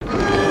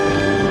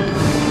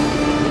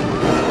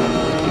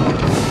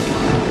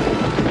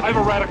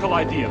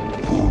idea.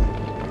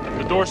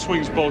 The door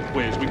swings both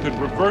ways. We could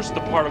reverse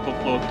the particle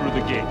flow through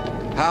the gate.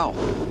 How?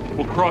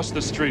 We'll cross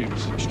the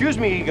streams. Excuse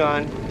me,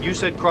 Egon. You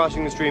said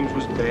crossing the streams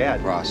was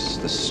bad. Cross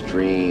the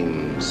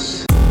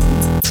streams.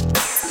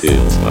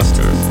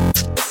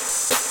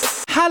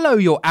 Hello,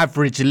 your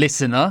average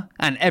listener,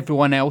 and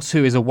everyone else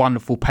who is a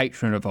wonderful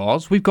patron of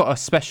ours. We've got a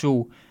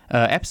special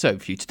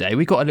episode for you today.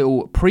 We've got a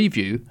little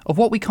preview of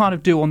what we kind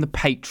of do on the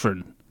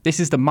Patreon. This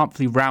is the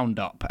monthly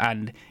roundup,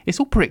 and it's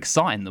all pretty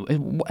exciting.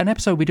 An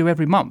episode we do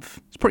every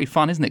month. It's pretty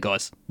fun, isn't it,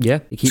 guys?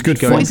 Yeah, it's good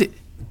going. What is it?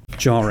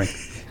 Jarring.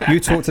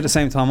 You talked at the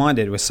same time I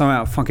did. We're so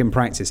out of fucking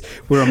practice.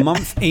 We're a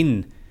month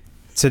in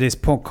to this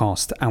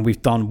podcast, and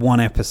we've done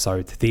one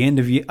episode. The end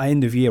of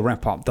year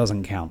wrap up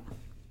doesn't count.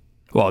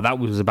 Well, that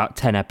was about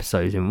 10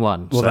 episodes in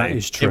one. Well, so that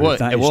is true.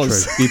 It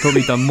was. We've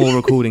probably done more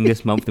recording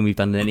this month than we've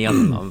done any other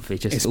month.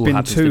 It's all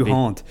been too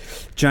hard.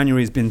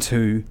 January's been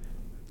too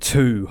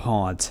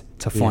hard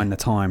to find the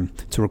time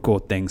to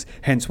record things.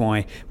 Hence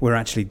why we're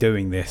actually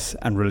doing this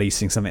and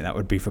releasing something that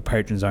would be for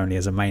patrons only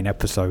as a main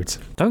episode.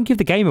 Don't give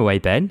the game away,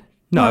 Ben.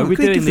 No, we're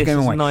doing this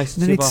as nice.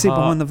 They need to sit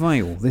behind the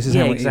veil. This is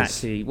how it is.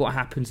 Exactly. What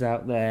happens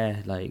out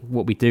there, like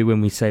what we do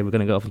when we say we're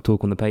going to go off and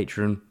talk on the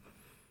Patreon.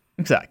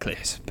 Exactly.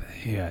 It's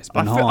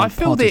been hard. I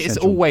feel that it's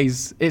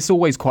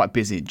always quite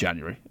busy in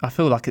January. I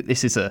feel like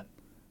this is a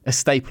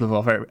staple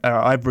of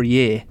our every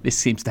year. This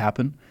seems to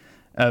happen.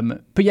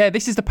 But yeah,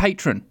 this is the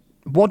Patreon.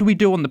 What do we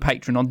do on the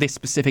Patreon on this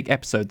specific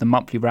episode, the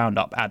monthly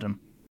roundup,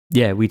 Adam?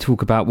 Yeah, we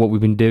talk about what we've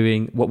been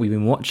doing, what we've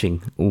been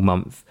watching all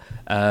month.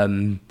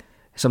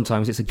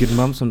 Sometimes it's a good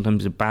month,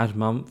 sometimes it's a bad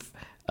month.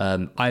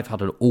 I've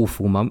had an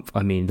awful month.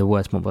 I mean, the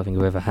worst month I think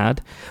I've ever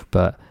had.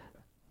 But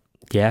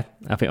yeah,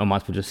 I think I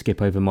might as well just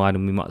skip over mine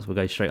and we might as well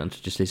go straight on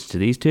to just listen to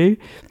these two.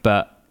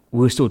 But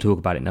we'll still talk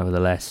about it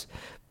nevertheless.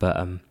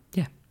 But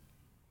yeah.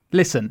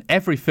 Listen,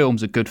 every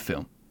film's a good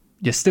film.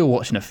 You're still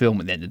watching a film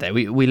at the end of the day.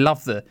 We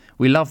love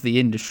the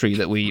industry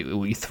that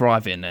we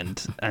thrive in,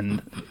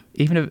 and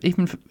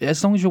even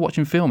as long as you're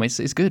watching film,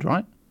 it's good,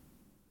 right?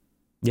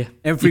 Yeah.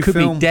 You could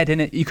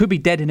be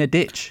dead in a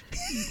ditch.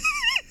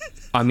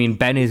 I mean,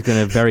 Ben is going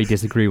to very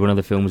disagree with one of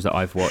the films that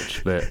I've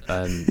watched, but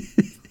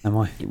am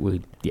I?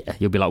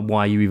 You'll be like, why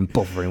are you even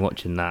bothering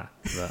watching that?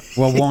 But,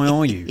 well, why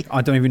are you?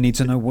 I don't even need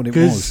to know what it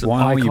was.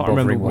 Why are you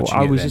bothering watching it?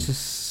 I was just a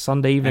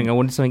Sunday evening. I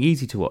wanted something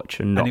easy to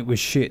watch, and it was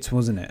shit,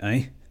 wasn't it?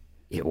 Eh?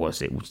 It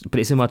was, but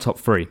it's in my top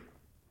 3.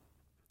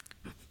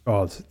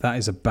 God, that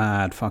is a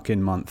bad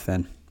fucking month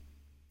then.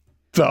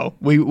 Well,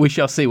 we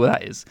shall see what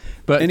that is.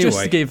 But anyway,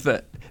 just to give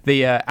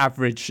the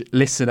average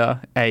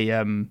listener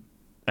an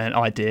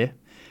idea,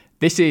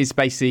 this is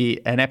basically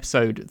an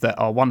episode that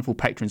our wonderful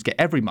patrons get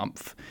every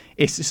month.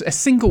 It's just a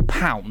single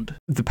 £1.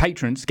 The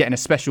patrons getting a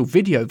special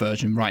video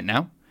version right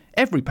now.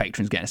 Every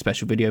patron's getting a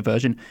special video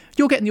version.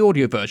 You're getting the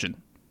audio version.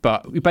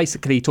 But we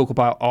basically talk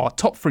about our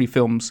top 3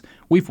 films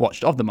we've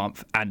watched of the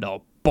month and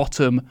our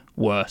bottom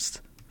worst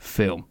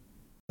film.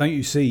 Don't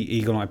you see,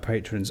 Eagle Eye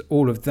patrons?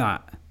 All of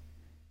that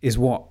is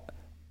what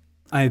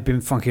I've been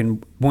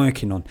fucking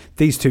working on.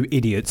 These two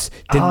idiots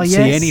didn't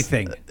see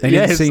anything. They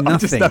didn't see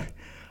nothing.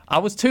 I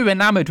was too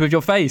enamoured with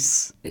your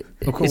face.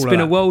 It's been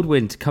a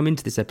whirlwind to come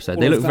into this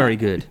episode. They look very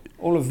good.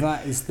 All of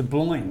that is the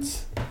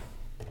blinds.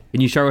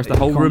 Can you show us the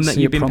whole room that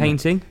you've been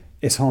painting?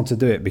 It's hard to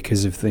do it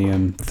because of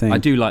the thing. I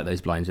do like those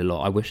blinds a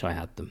lot. I wish I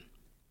had them.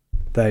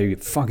 They're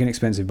fucking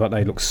expensive, but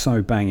they look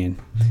so banging.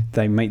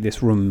 They make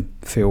this room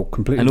feel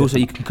completely and also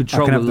different. You can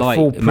control the light.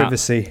 Full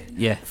privacy.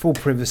 Yeah. Full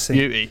privacy.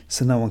 Beauty.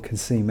 So no one can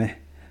see me.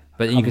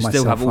 But you can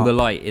still have all the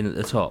light in at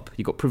the top.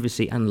 You've got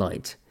privacy and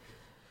light.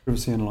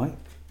 Privacy and light.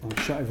 I'll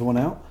shut everyone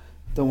out.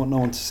 Don't want no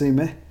one to see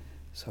me.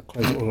 So I'll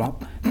close it all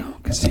up. No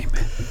one can see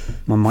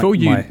me. For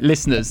you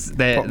listeners,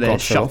 they're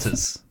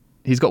shutters.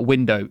 He's got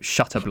window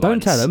shutter blinds.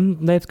 Don't tell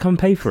them. They have to come and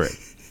pay for it.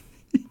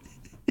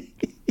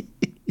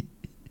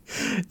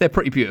 They're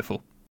pretty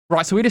beautiful.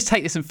 Right, so we just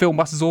take this in Film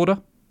Busters order?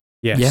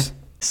 Yes. Yeah.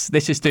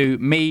 Let's just do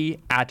me,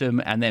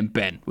 Adam, and then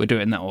Ben. We're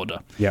doing that order.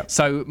 Yeah.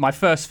 So my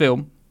first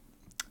film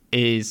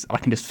is, I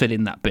can just fill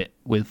in that bit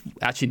with,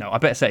 actually no, I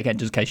better say it again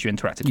just in case you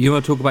interrupted. You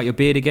want to talk about your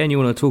beard again? You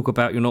want to talk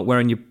about you're not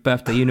wearing your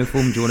birthday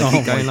uniform? Do you want to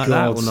keep going like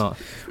that or not?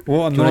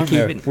 What a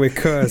nightmare. We're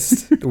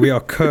cursed. We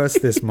are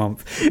cursed this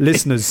month.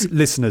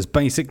 Listeners,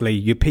 basically,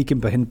 you're peeking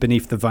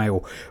beneath the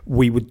veil.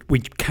 We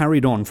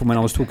carried on from when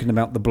I was talking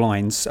about the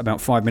blinds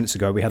about 5 minutes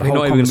ago. We had a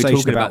whole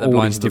conversation about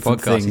all these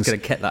different things. You're going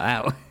to cut that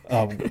out.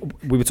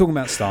 We were talking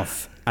about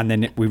stuff, and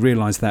then we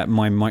realised that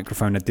my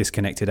microphone had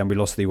disconnected and we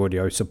lost the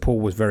audio. So Paul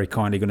was very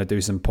kindly going to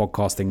do some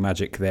podcasting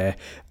magic there,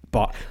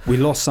 but we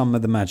lost some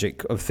of the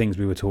magic of things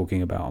we were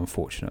talking about,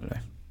 unfortunately.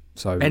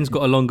 So Ben's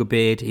got a longer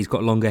beard. He's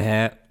got longer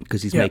hair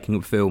because he's making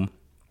a film,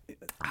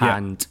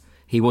 and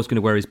he was going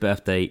to wear his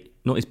birthday,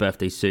 not his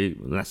birthday suit.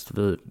 That's for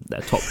the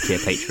top tier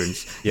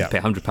patrons. You pay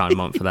 £100 a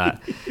month for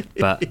that.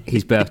 but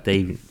his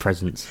birthday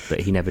presents, but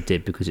he never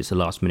did because it's a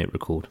last minute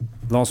record.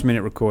 Last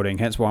minute recording,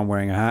 hence why I'm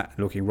wearing a hat,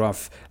 looking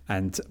rough.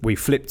 And we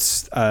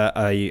flipped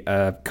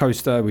a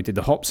coaster, we did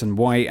the hops and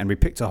white, and we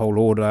picked a whole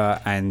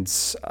order, and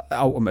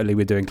ultimately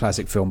we're doing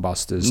classic film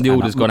busters. The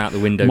order's gone out the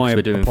window because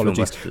we're doing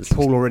apologies. film busters.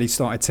 Paul already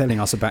started telling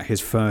us about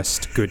his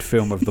first good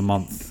film of the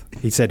month.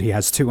 He said he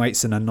has 2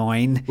 8s and a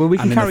 9. Well, we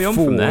can and carry then on a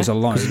 4 from there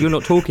alone. because you're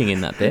not talking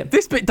in that bit.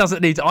 This bit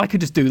doesn't need. I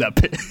could just do that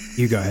bit.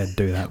 You go ahead and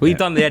do that. We've bit.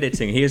 done the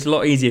editing. He was a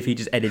lot easier if he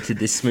just edited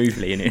this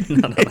smoothly. And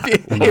none of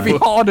that. It'd be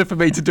harder for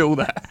me to do all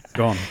that.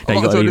 Go on. No, you Might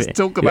as gotta well leave just it.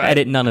 talk You about it.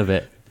 edit none of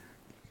it.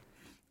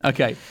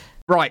 Okay.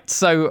 Right,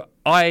 so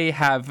I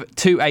have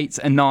 2 8s,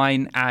 a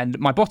 9, and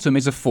my bottom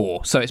is a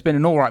 4. So it's been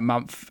an all right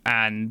month,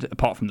 and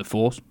apart from the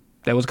 4s,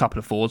 there was a couple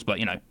of 4s, but,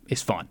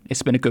 it's fine.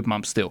 It's been a good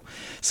month still.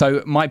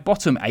 So my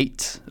bottom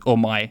 8, or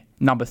my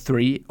number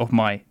 3 of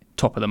my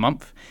top of the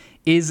month,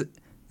 is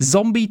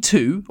Zombie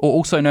 2, or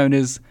also known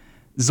as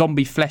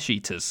Zombie Flesh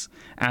Eaters.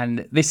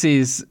 And this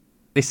is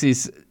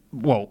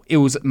well, it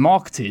was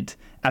marketed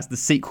as the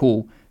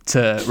sequel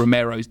to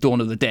Romero's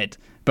Dawn of the Dead,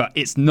 but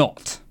it's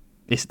not.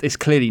 It's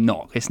clearly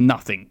not. It's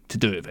nothing to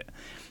do with it.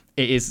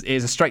 It is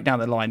a straight down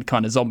the line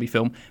kind of zombie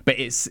film, but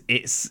it's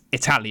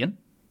Italian,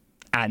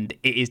 and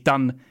it is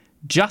done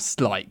just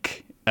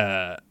like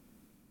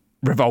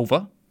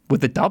Revolver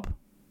with the dub.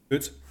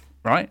 Good.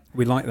 Right.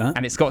 We like that.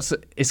 And it's got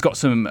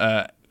some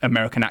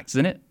American actors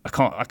in it.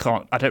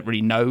 I don't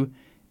really know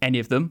any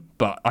of them,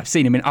 but I've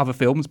seen them in other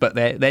films. But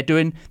they're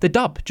doing the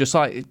dub just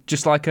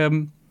like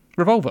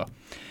Revolver.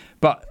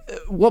 But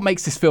what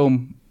makes this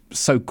film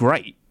so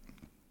great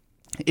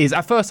is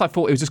at first I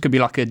thought it was just going to be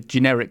like a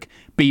generic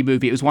B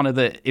movie. It was one of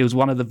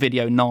the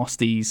video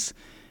nasties,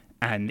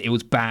 and it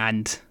was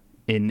banned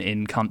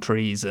in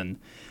countries, and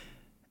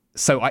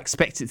so I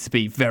expected it to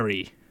be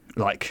very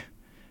like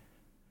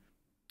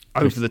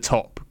over the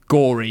top,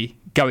 gory,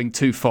 going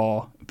too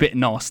far, a bit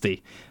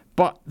nasty.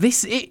 But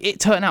it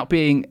turned out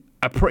being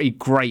a pretty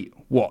great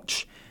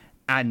watch,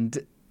 and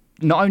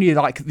not only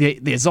like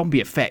the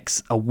zombie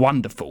effects are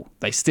wonderful,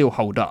 they still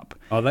hold up.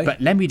 Are they? But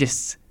let me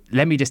just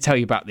tell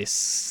you about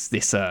this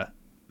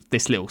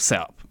little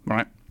setup,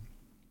 right?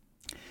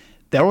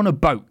 They're on a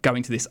boat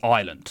going to this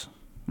island,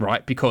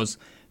 right? Because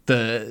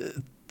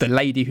the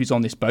lady who's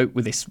on this boat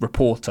with this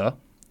reporter,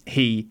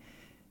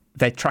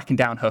 they're tracking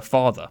down her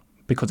father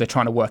because they're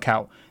trying to work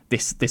out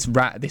this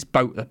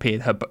boat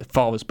appeared, her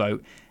father's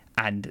boat,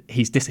 and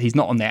he's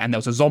not on there, and there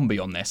was a zombie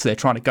on there, so they're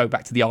trying to go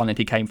back to the island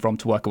he came from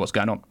to work out what's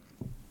going on.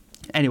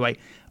 Anyway,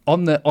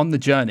 on the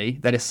journey,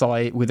 they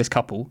decide with this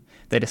couple,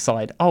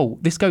 oh,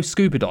 let's go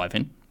scuba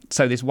diving.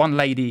 So this one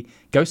lady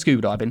goes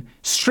scuba diving,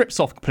 strips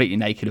off completely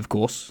naked, of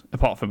course,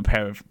 apart from a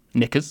pair of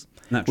knickers,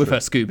 with her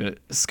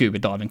scuba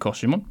diving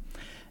costume on,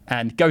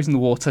 and goes in the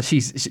water.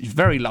 She's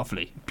very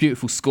lovely,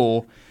 beautiful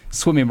score,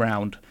 swimming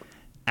around,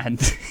 and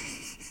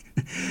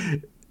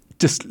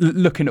just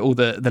looking at all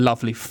the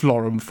lovely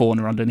flora and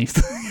fauna underneath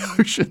the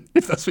ocean,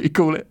 if that's what you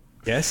call it.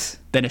 Yes.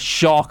 Then a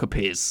shark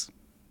appears.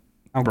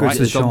 How good's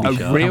the shark? A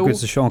real How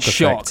good's the shark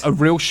effect? a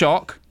real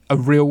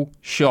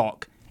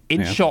shark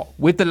in shot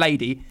with the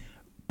lady,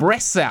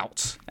 breasts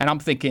out, and I'm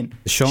thinking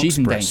she's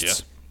in danger.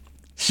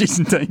 She's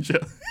in danger.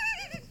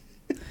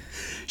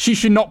 She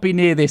should not be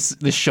near this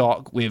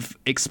shark with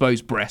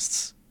exposed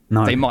breasts.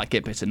 No. They might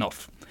get bitten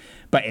off.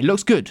 But it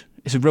looks good.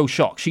 It's a real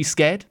shark. She's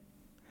scared,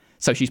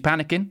 so she's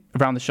panicking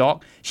around the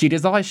shark. She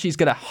decides she's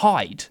going to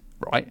hide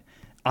right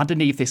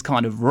underneath this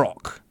kind of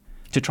rock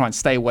to try and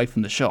stay away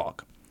from the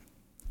shark.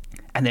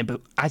 And then,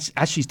 but as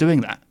she's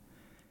doing that,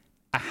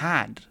 a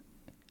hand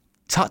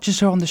touches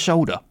her on the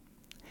shoulder.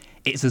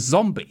 It's a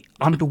zombie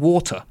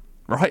underwater,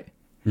 right?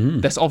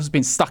 That's obviously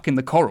been stuck in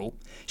the coral.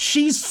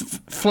 She's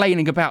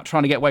flailing about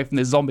trying to get away from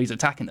the zombies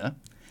attacking her.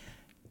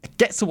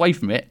 Gets away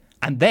from it,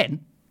 and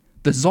then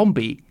the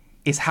zombie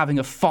is having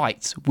a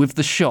fight with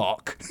the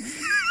shark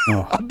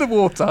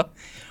underwater.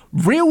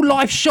 Real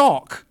life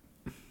shark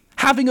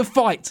having a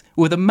fight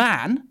with a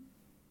man,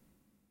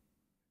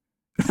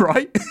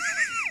 right?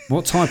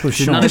 What type of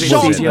None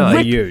shark of was it's it CGI.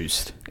 they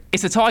used?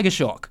 It's a tiger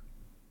shark.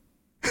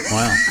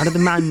 Wow. How did the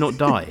man not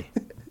die?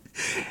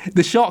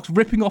 The shark's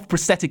ripping off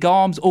prosthetic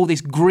arms, all this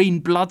green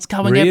blood's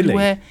coming Really?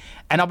 everywhere.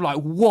 And I'm like,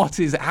 what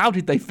is it? How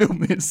did they film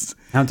this?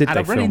 How did and they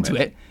I ran film into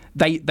it?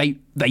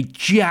 They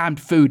jammed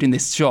food in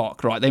this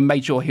shark, right? They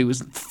made sure he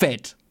was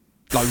fed,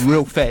 like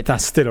real fed.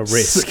 That's still a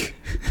risk.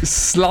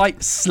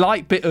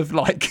 Slight bit of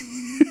like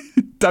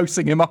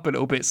dosing him up a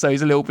little bit so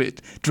he's a little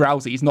bit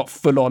drowsy. He's not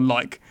full on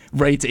like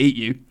ready to eat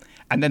you.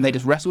 And then they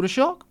just wrestled a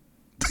shark.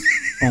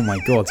 Oh my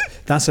God,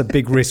 that's a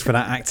big risk for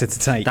that actor to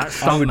take. That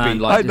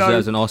stuntman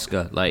deserves an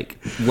Oscar.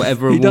 Like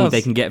whatever award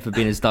they can get for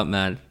being a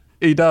stuntman.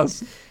 He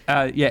does.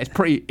 Yeah, it's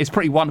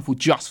pretty wonderful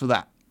just for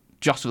that.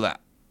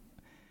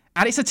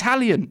 And it's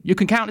Italian. You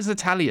can count as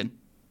Italian,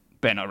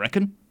 Ben, I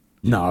reckon.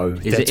 No,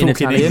 Is they're it in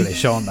talking Italian?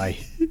 English, aren't they?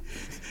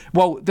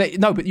 Well,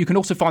 no, but you can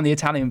also find the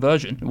Italian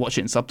version and watch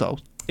it in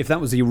subtitles. If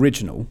that was the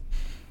original,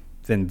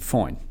 then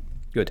fine.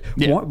 Good.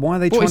 Yeah. Why are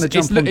they Well, trying to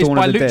it's- jump on it's Dawn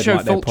by of the Dead Lucio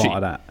like they're Fulci. part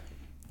of that?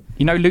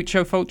 You know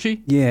Lucio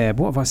Fulci? Yeah,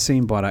 what have I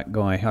seen by that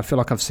guy? I feel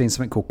like I've seen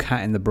something called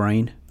Cat in the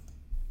Brain.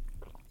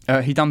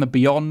 He done The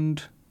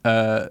Beyond,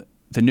 The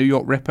New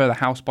York Ripper, The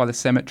House by the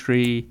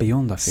Cemetery,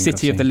 Beyond, I think.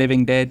 City of the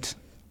Living Dead,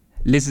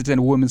 Lizard in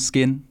a Woman's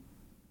Skin.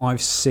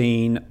 I've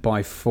seen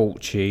by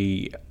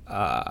Fulci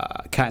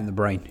Cat in the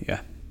Brain, yeah.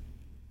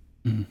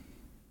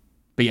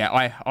 But yeah,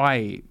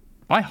 I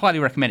highly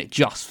recommend it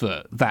just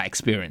for that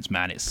experience,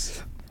 man.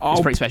 It's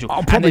pretty special. I'll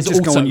And probably there's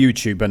just go also- on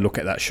YouTube and look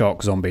at that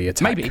shark zombie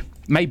attack.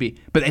 Maybe.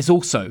 But there's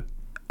also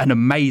an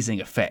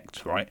amazing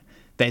effect, right?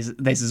 There's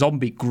a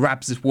zombie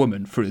grabs this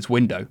woman through this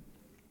window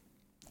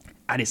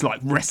and it's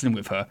like wrestling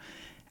with her,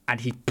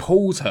 and he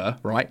pulls her,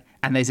 right?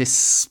 And there's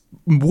this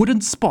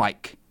wooden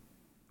spike,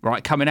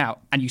 right, coming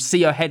out, and you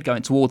see her head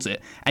going towards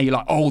it, and you're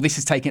like, oh, this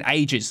is taking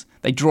ages.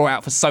 They draw it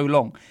out for so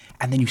long.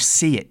 And then you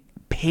see it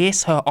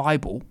pierce her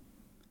eyeball,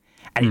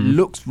 and it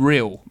looks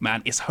real,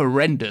 man. It's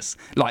horrendous.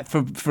 Like,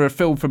 for a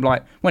film from,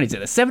 like, when is it,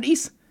 the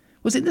 70s?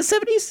 Was it the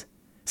 70s?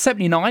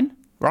 79,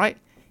 right?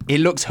 It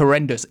looks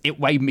horrendous. It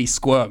made me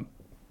squirm.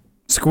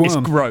 Squirm. It's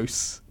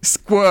gross.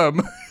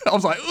 Squirm. I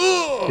was like,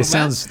 oh.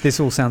 This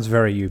all sounds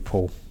very you,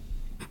 Paul.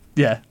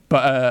 Yeah,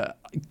 but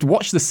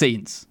watch the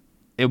scenes.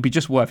 It'll be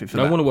just worth it for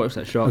I that. want to watch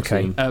that shark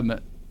scene.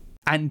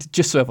 And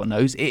just so everyone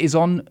knows, it is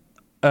on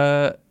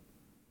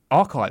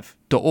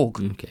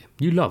archive.org. Okay.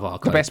 You love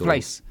archive. The best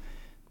place.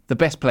 The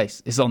best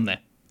place is on there.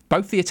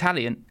 Both the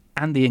Italian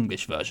and the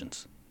English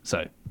versions.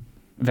 So,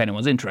 if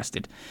anyone's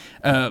interested.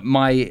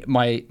 My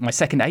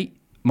second 8,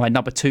 my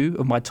number 2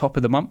 of my top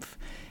of the month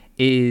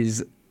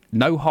is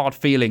No Hard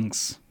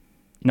Feelings.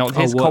 You know,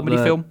 his comedy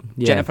film,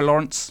 yeah. Jennifer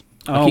Lawrence.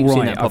 I keep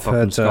seeing that pop up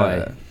on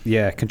Sky.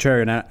 Yeah,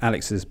 Contrarian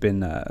Alex has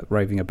been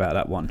raving about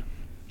that one.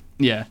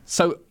 Yeah,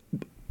 so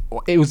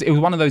it was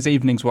one of those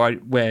evenings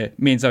where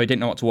me and Zoe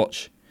didn't know what to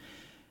watch.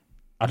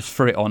 I just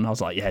threw it on. I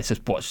was like, yeah, let's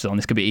just watch this on.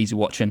 This could be easy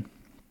watching.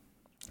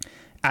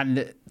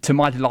 And to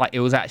my delight, it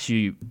was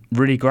actually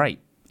really great.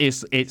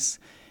 It's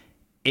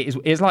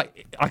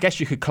like, I guess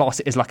you could class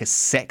it as like a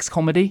sex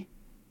comedy.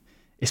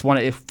 It's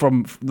one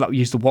from like we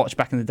used to watch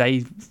back in the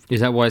day. Is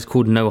that why it's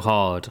called No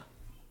Hard?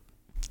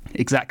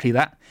 Exactly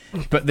that.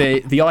 But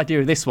the idea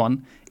of this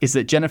one is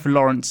that Jennifer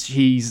Lawrence,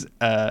 she's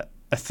a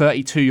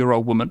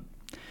 32-year-old woman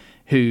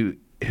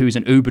who's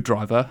an Uber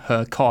driver.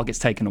 Her car gets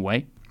taken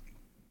away,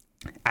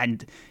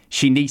 and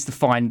she needs to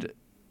find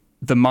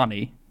the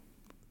money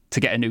to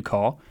get a new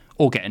car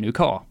or get a new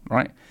car,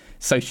 right?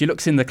 So she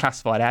looks in the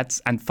classified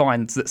ads and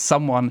finds that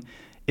someone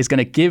is going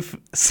to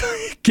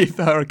give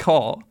her a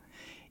car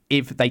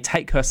if they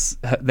take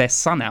their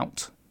son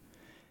out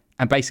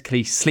and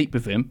basically sleep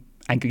with him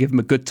and give him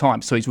a good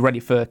time so he's ready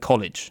for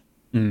college,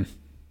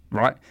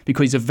 right?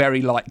 Because he's a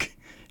very, like,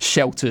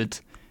 sheltered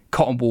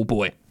cotton wool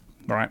boy,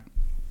 right?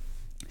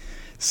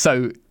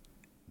 So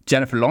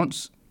Jennifer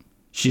Lawrence,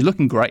 she's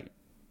looking great.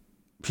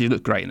 She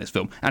looks great in this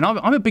film. And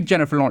I'm a big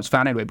Jennifer Lawrence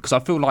fan anyway, because I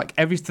feel like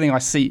everything I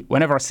see,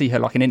 whenever I see her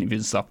like in interviews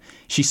and stuff,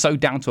 she's so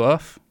down to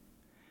earth.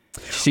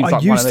 She seems I like one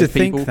of used those to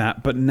think people.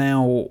 that, but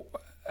now,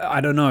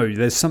 I don't know.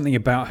 There's something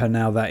about her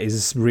now that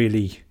is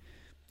really...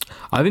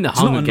 I think the not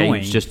Hunger annoying.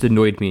 Games just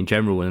annoyed me in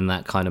general, and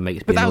that kind of makes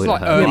me But that was annoyed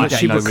like at her. early I days. have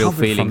she no real recovered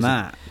from feelings.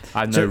 that. I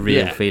have no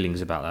real yeah.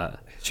 feelings about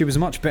that. She was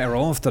much better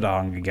after the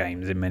Hunger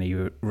Games in many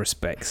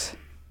respects.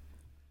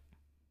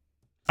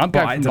 I'm But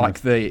I going from don't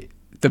like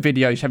the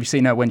videos. Have you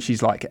seen her when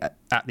she's like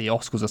at the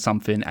Oscars or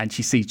something, and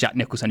she sees Jack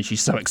Nicholson and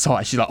she's so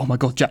excited? She's like, "Oh my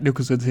god, Jack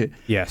Nicholson's here!"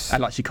 Yes.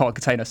 And like she can't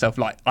contain herself.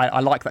 Like I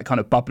like that kind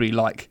of bubbly.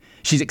 Like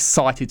she's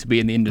excited to be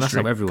in the That's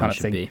industry. how everyone kind of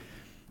should thing. be.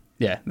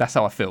 Yeah, that's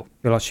how I feel.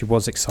 I feel like she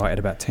was excited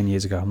about 10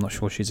 years ago. I'm not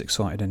sure she's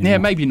excited anymore. Yeah,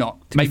 maybe not.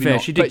 To be Maybe fair,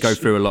 not. she did but go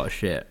through a lot of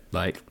shit.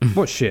 Like,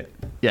 What shit?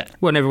 Yeah,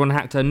 when everyone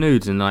hacked her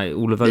nudes and like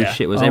all of those Yeah.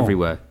 shit was Oh.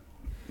 everywhere.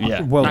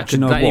 yeah. Well, That do you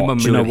know could- that what? anyone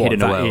Do you know would have what?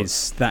 hidden away.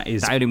 That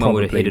is That anyone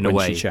would have probably hidden when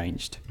away. she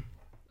changed.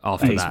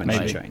 After That is that, when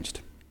like, she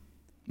changed.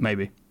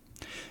 Maybe.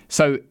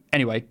 So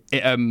anyway,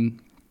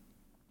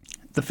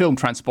 the film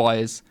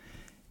transpires.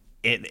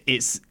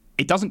 It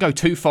doesn't go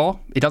too far.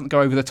 It doesn't go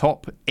over the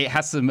top. It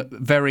has some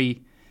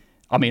very.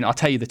 I mean, I'll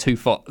tell you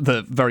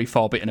the very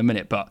far bit in a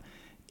minute, but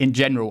in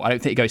general, I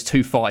don't think it goes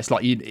too far. It's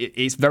like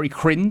it's very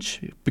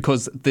cringe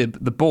because the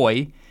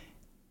boy.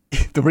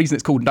 The reason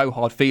it's called No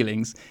Hard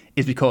Feelings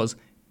is because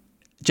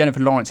Jennifer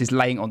Lawrence is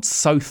laying on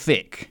so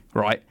thick,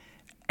 right?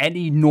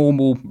 Any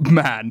normal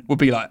man would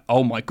be like,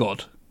 "Oh my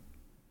god,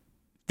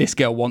 this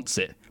girl wants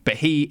it." But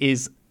he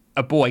is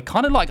a boy,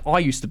 kind of like I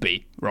used to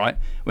be, right?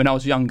 When I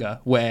was younger,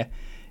 where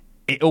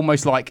it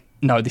almost like,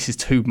 no, this is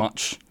too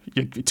much.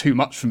 You're too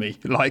much for me.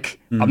 Like,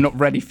 I'm not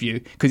ready for you.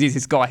 Because he's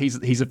this guy,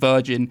 he's a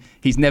virgin.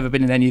 He's never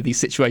been in any of these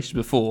situations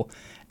before.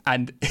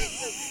 And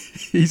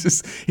he's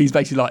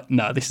basically like,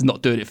 no, this is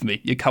not doing it for me.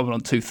 You're coming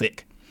on too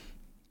thick.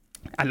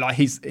 And like,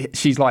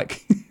 she's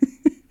like,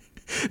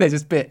 there's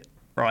this bit,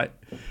 right,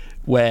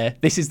 where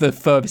this is the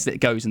furthest it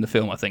goes in the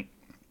film, I think.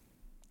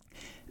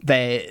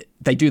 They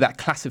do that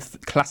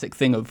classic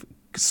thing of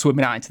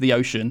swimming out into the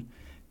ocean,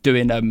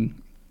 doing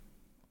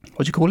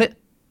what do you call it?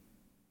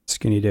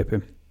 Skinny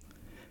dipping.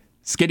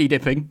 Skinny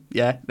dipping.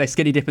 Yeah, they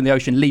skinny dip in the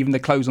ocean, leaving the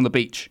clothes on the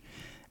beach,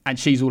 and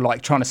she's all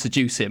like trying to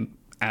seduce him,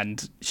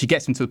 and she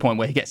gets him to the point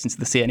where he gets into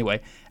the sea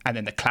anyway. And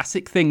then the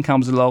classic thing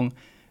comes along.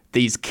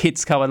 These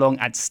kids come along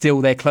and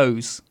steal their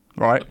clothes,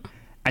 right?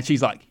 And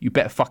she's like, you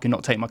better fucking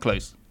not take my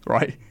clothes,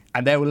 right?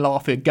 And they were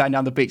laughing, going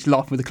down the beach,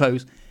 laughing with the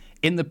clothes.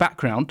 In the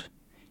background,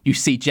 you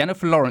see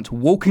Jennifer Lawrence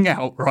walking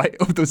out, right,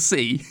 of the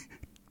sea,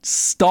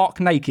 stark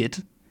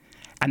naked,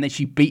 and then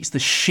she beats the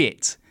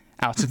shit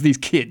out of these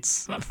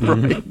kids,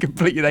 right,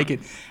 completely naked.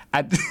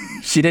 And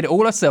she did it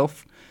all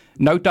herself,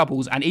 no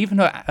doubles, and even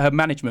her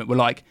management were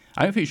like,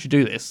 I don't think you should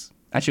do this.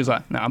 And she was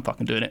like, no, I'm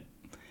fucking doing it.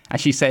 And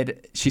she said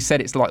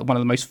it's like one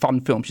of the most fun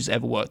films she's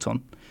ever worked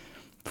on.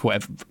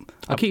 Whatever.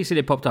 I keep seeing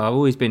it popped up. I've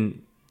always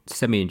been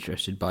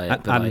semi-interested by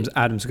it.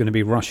 Adam's going to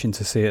be rushing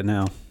to see it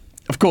now.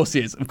 Of course he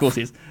is.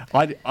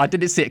 I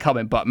didn't see it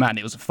coming, but man,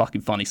 it was a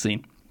fucking funny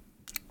scene.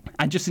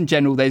 And just in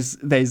general,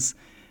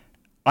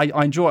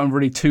 I enjoy it on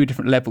really two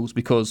different levels,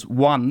 because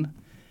one,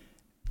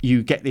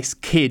 you get this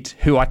kid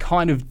who I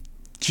kind of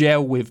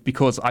gel with,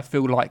 because I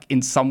feel like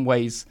in some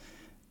ways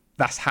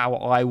that's how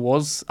I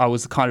was. I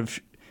was kind of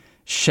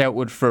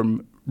sheltered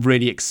from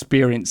really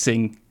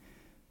experiencing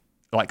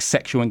like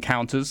sexual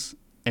encounters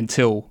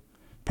until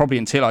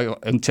I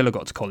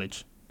got to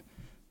college.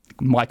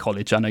 My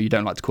college. I know you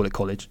don't like to call it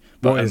college,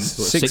 but What is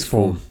sixth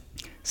form?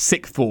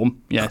 Sixth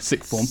form, yeah,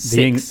 sixth form.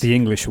 The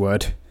English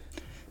word.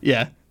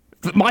 Yeah.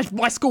 But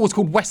my school was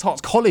called West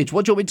Harts College.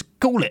 What do you want me to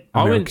call it?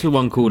 I went to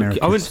one called.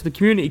 I went to the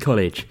community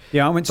college.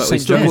 Yeah, I went to But we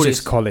St still called James's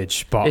it-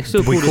 College, but They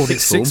still we called it called it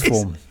sixth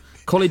sixth form.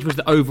 College was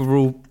the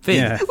overall thing.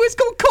 Yeah. Well, it's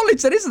called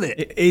college then, isn't it?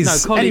 It is.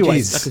 No, college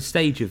anyways, is like a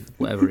stage of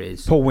whatever it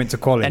is. Paul went to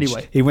college.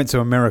 Anyway. He went to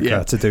America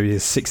Yeah. to do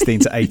his 16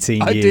 to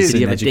 18 I years did. Did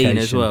in you have a education. dean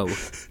as well?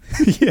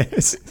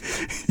 Yes.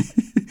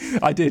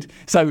 I did.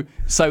 So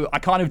I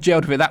kind of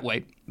gelled with it that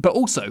way. But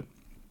also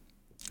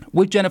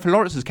with Jennifer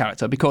Lawrence's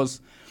character, because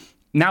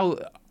now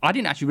I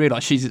didn't actually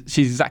realise she's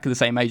exactly the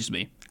same age as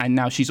me. And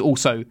now she's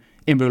also,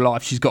 in real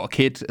life, she's got a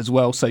kid as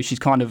well. So she's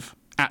kind of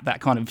at that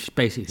kind of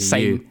basically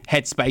same you.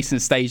 headspace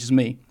and stage as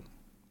me.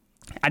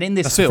 And in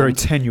this That's film... a very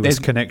tenuous there's-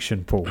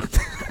 connection, Paul.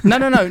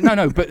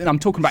 No. But I'm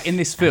talking about in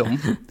this film.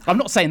 I'm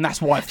not saying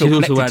that's why I feel She's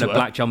also connected wearing to a her.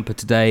 black jumper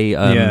today.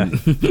 Yeah.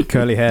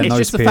 Curly hair, It's nose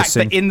just the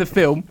piercing. fact that in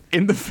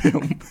the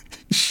film,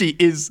 she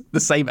is the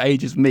same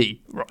age as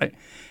me, right?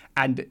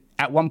 And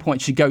at one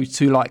point, she goes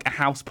to like a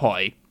house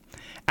party,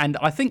 and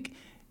I think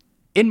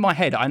in my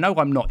head, I know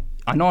I'm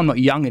not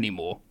young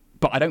anymore,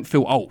 but I don't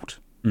feel old,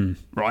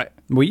 right?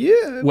 Well,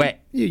 yeah. Where-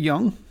 You're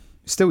young.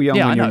 Still young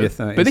Yeah, I when you're know. in your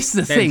 30s. But this is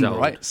the Ben's thing, old.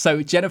 right?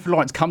 So Jennifer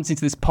Lawrence comes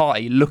into this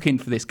party looking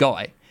for this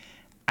guy,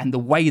 and the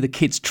way the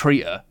kids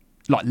treat her,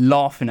 like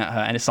laughing at her,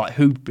 and it's like,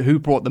 who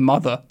brought the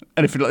mother?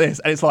 And everything like this,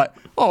 and it's like,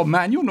 oh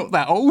man, you're not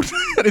that old.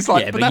 And it's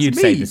like, Yeah, but but that's you'd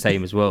me. say the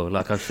same as well.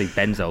 Like I think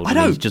Ben's older. I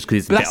know, He's just because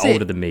he's a but bit that's it.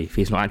 older than me.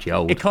 He's not actually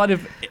old. It kind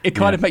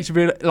of makes you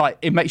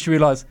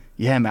realize,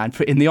 yeah, man.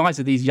 In the eyes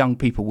of these young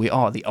people, we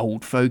are the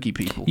old fogey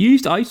people. I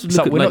used to look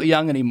So at we're like, not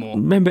young anymore.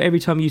 Remember every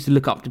time you used to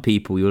look up to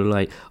people, you were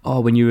like, oh,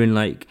 when you were in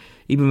like,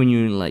 even when you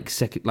were in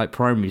like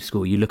primary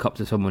school, you look up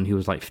to someone who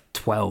was like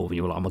 12 and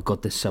you were like, oh my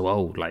God, they're so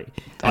old. Like,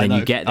 and then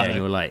you get there and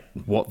you were like,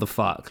 what the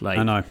fuck? Like,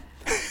 I know.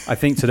 I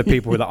think to the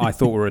people that I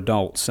thought were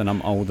adults and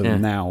I'm older Yeah.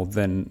 now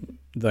than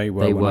they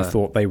were when I were.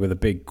 thought they were the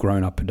big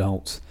grown-up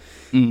adults.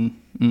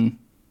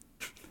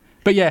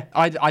 But yeah,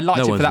 I liked No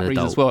it for one's that an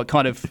reason as adult.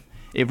 well.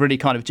 It really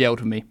kind of gelled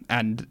with me,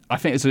 and I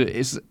think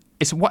it's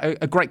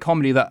a great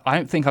comedy that I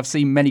don't think I've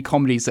seen many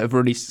comedies that have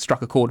really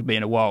struck a chord with me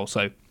in a while.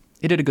 So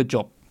it did a good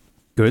job.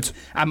 Good.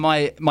 And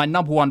my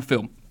number one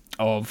film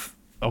of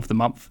the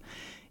month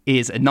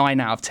is a 9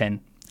 out of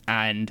 10,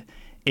 and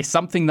it's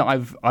something that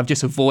I've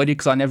just avoided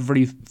because I never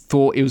really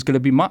thought it was going to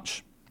be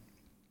much.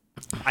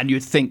 And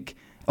you'd think,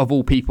 of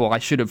all people, I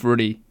should have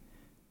really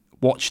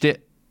watched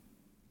it,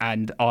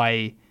 and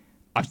I've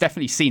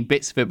definitely seen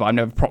bits of it, but I've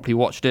never properly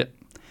watched it.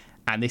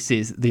 And this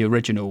is the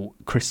original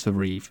Christopher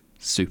Reeve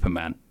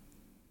Superman.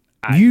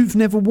 And You've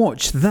never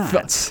watched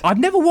that? I've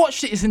never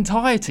watched it its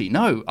entirety.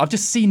 No, I've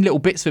just seen little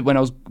bits of it when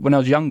I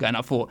was younger, and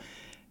I thought,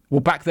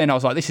 well, back then I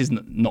was like, this is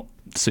not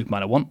the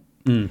Superman I want.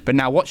 But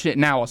now watching it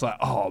now, I was like,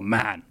 oh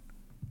man,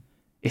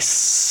 it's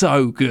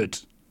so good.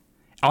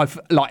 I've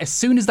like, as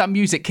soon as that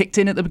music kicked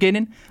in at the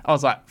beginning, I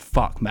was like,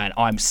 fuck man,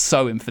 I'm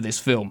so in for this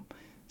film,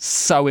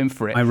 so in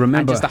for it. I remember-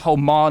 and just the whole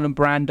Marlon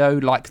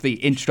Brando, like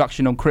the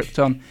introduction on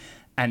Krypton,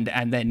 and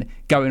then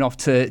going off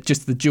to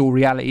just the dual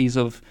realities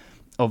of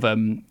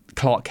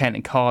Clark Kent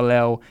and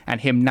Kal-El, and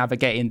him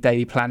navigating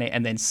Daily Planet,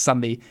 and then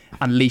suddenly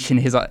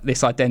unleashing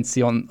this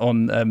identity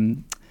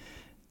on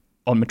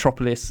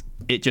Metropolis.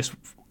 It just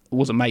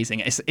was amazing.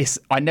 It's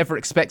I never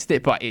expected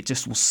it, but it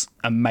just was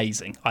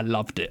amazing. I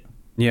loved it.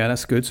 Yeah,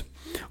 that's good.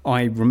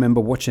 I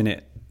remember watching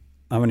it.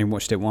 I only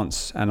watched it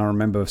once, and I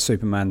remember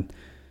Superman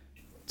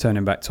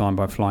turning back time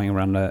by flying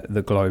around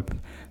the globe,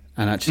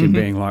 and actually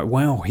being like,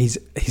 "Wow, he's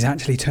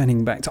actually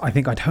turning back." I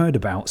think I'd heard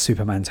about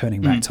Superman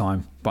turning back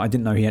time, but I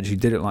didn't know he actually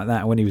did it like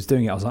that. When he was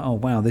doing it, I was like, "Oh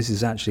wow, this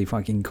is actually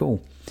fucking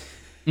cool."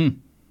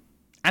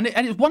 And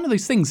it's one of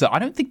those things that I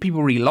don't think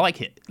people really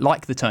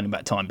like the turning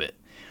back time bit,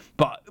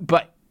 but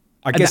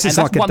I guess it's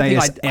and like a that's one thing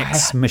Deus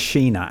Ex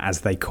Machina,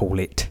 as they call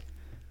it.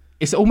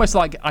 It's almost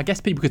like, I guess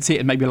people could see it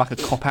as maybe like a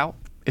cop-out.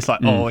 It's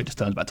like, it just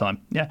turns back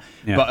time. Yeah.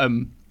 But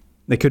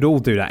they could all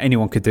do that.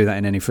 Anyone could do that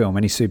in any film.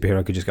 Any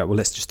superhero could just go, well,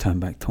 let's just turn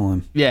back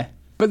time. yeah.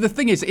 But the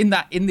thing is, in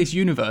this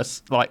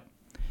universe, like,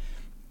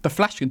 the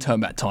Flash can turn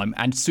back time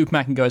and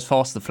Superman can go as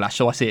fast as the Flash.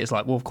 So I see it as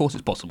like, well, of course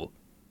it's possible.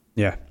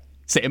 Yeah.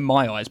 It's in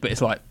my eyes, but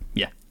it's like,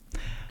 yeah.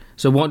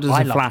 So what does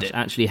I the loved Flash it.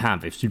 actually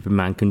have if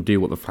Superman can do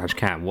what the Flash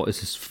can? What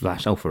is this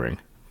Flash offering?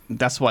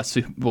 That's why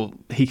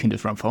he can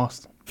just run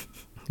fast.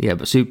 Yeah,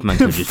 but Superman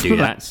can just do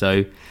that,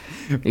 so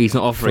he's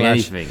not offering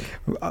Flash. anything.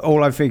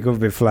 All I think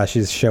of with Flash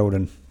is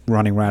Sheldon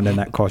running around in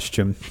that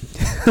costume.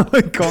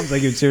 I can't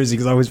take him seriously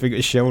because I always think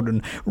of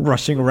Sheldon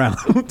rushing around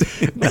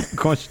in that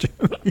costume.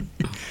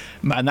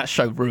 Man, that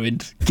show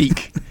ruined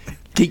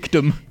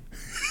geekdom.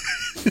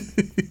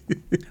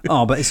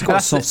 Oh, but it's got a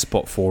That's soft it.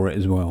 spot for it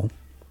as well.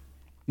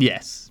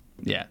 Yes.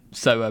 Yeah.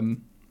 So,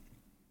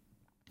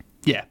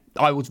 yeah,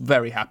 I was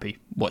very happy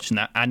watching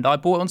that, and I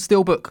bought it on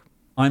Steelbook.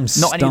 I'm Not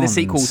stunned any of the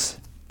sequels.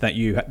 that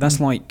you. That's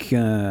like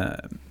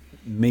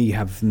me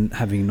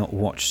having not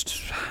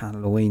watched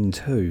Halloween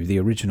 2, the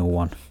original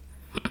one,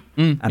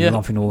 and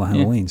loving all the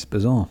Halloweens.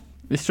 Bizarre.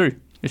 It's true.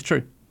 It's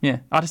true. Yeah.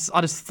 I just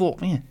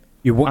thought, yeah.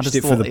 You watched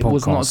it for the it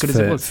was not as podcast good as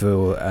it was.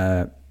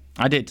 for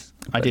I did.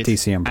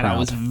 DCM and I Proud.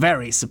 was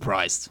very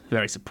surprised.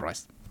 Very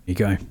surprised. you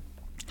go.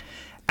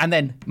 And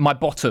then my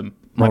bottom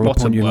Roll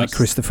upon you was like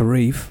Christopher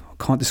Reeve.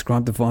 I can't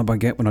describe the vibe I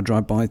get when I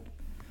drive by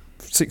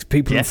 6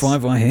 people Yes. and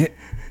 5 I hit.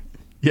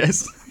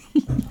 Yes.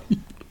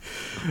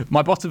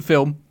 My bottom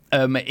film,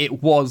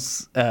 it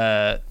was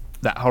that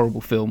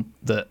horrible film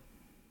that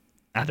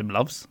Adam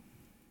loves.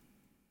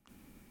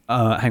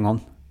 Hang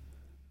on.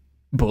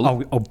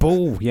 Bull. Oh,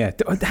 Bull, yeah.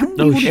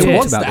 Haven't Oh, you shit.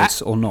 talked Was about that?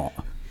 this or not?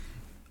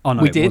 Oh,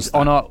 no, we it did was that.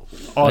 on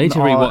I need to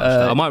our rewatch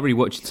that. I might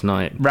rewatch it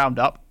tonight.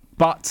 roundup,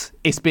 but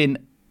it's been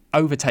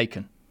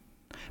overtaken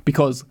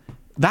because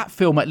that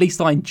film, at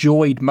least I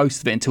enjoyed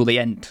most of it until the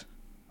end,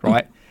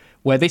 right?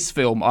 Where this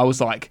film, I was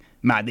like,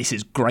 man, this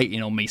is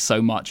grating on me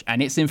so much,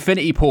 and it's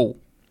Infinity Pool.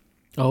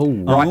 Oh,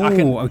 Right,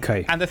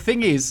 okay. And the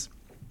thing is,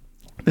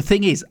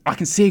 I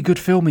can see a good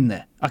film in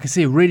there. I can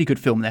see a really good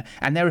film there,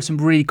 and there are some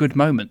really good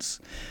moments.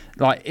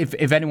 Like,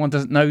 if anyone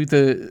doesn't know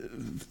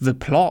the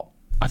plot,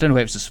 I don't know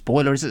if it's a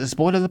spoiler. Is it a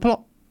spoiler of the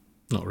plot?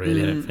 not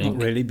really, I don't think.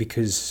 Not really,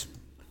 because,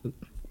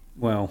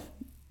 well,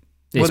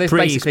 It's there's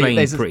pretty basically-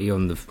 explained pretty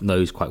on the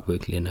nose quite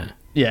quickly, isn't it?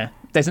 Yeah,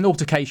 there's an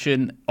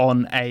altercation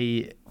on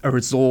a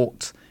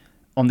resort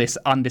on this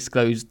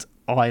undisclosed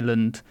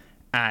island,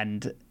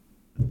 and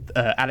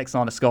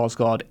Alexander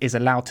Skarsgård is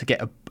allowed to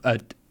get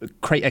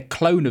create a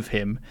clone of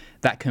him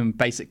that can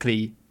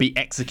basically be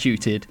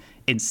executed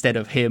instead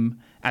of him,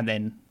 and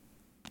then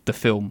the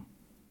film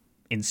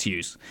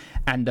ensues.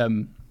 And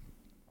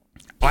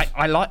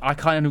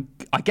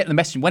I get the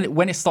message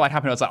when it started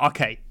happening. I was like,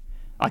 okay,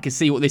 I can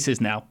see what this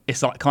is now.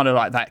 It's like kind of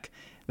like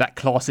that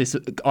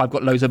classist, I've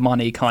got loads of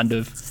money kind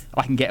of,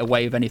 I can get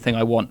away with anything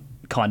I want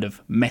kind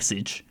of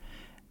message.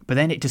 But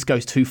then it just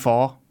goes too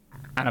far,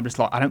 and I'm just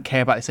like, I don't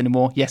care about this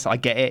anymore. Yes, I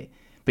get it,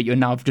 but you're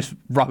now just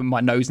rubbing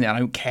my nose in it. I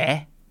don't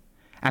care.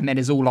 And then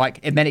it's all like,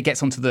 and then it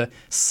gets onto the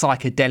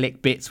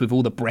psychedelic bits with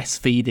all the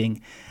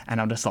breastfeeding,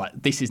 and I'm just like,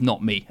 this is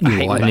not me. I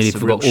hate all I that nearly surreal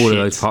forgot all of shit.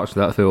 those parts of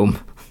that film.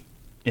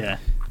 Yeah.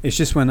 it's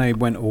just when they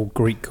went all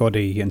Greek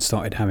goddy and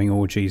started having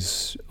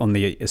orgies on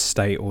the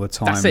estate all the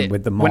time That's it.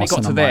 with the When it mask got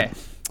and to I'm there, like,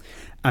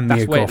 and that's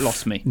Mia where it Goth,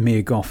 lost me.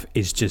 Mia Goth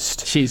is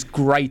just She's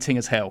grating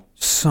as hell.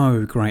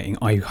 so grating.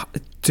 I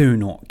do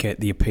not get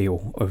the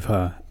appeal of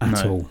her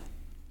at No. all.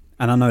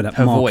 And I know that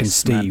Her Mark and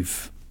voice, man.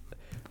 Steve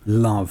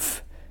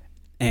love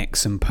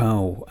X and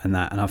Pearl and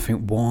that, and I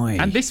think, why?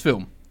 And this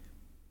film.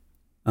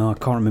 Oh, I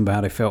can't remember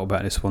how they felt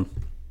about this one.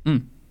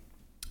 Mm.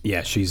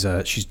 Yeah, she's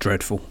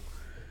dreadful.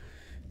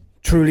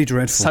 Truly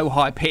dreadful. So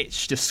high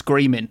pitched, just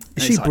screaming. Is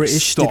And she it's like,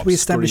 British? stop Did we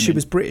establish she screaming.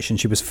 was British and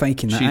she was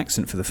faking that She-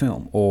 accent for the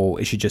film? Or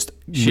is she just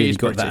She really is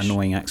got that British.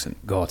 annoying accent?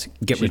 God,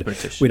 get She's rid of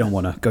British. We don't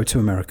want to. Go to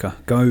America.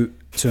 Go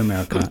to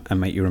America and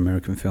make your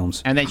American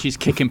films. And then she's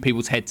kicking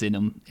people's heads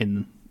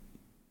in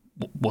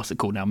what's it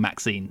called now?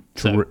 Maxine.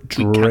 So we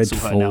cancel her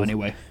Dreadful. now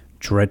anyway.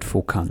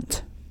 Dreadful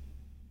cunt.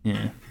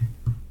 Yeah.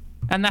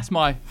 And that's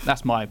my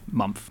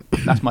month.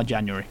 That's my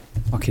January.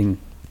 Fucking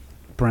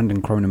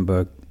Brandon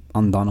Cronenberg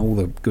undone all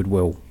the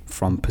goodwill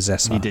from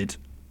Possessor. He did.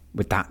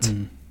 With that.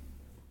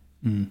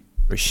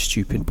 Very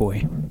stupid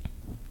boy.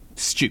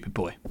 Stupid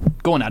boy.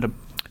 Go on, Adam.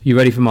 You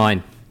ready for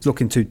mine? It's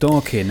looking too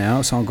dark here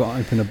now, so I've got to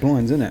open the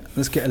blinds, isn't it?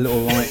 Let's get a little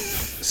light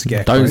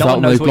scare. Don't No start one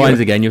with knows those what blinds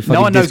you're- again. You're fucking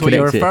No one knows what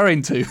you're disconnected.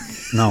 referring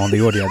to. No, on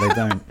the audio they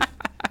don't.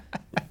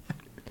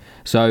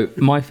 So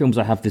my films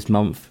I have this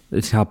month,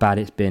 this is how bad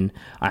it's been.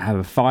 I have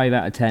a 5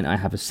 out of 10, I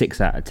have a 6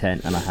 out of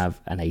 10, and I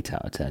have an 8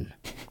 out of 10.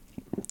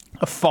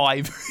 A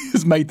 5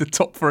 has made the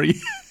top 3.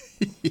 5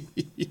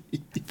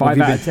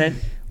 you out been- of 10.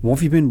 Why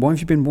have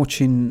you been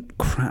watching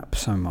crap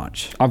so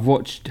much? I've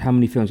watched, how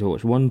many films have I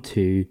watched? 1,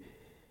 2,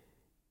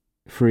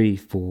 3,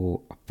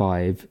 4,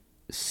 5,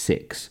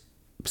 6.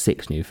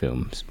 6 new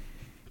films.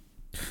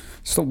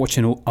 Stop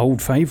watching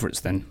old favourites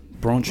then.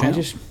 branch out.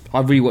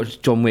 I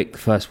rewatched John Wick, the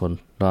first one,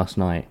 last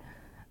night,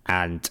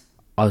 and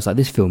I was like,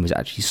 this film is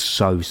actually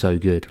so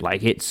good.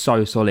 Like, it's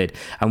so solid.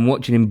 And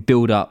watching him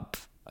build up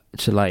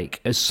to,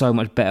 like, it's so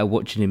much better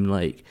watching him,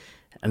 like,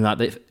 and like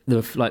the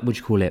like, what do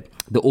you call it?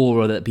 The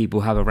aura that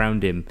people have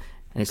around him.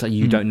 And it's like,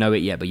 you don't know it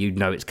yet, but you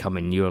know it's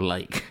coming. You're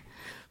like,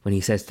 when he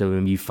says to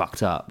him, you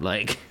fucked up.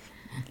 Like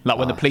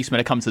when the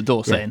policeman comes to the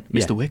door saying,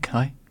 Mr. Wick,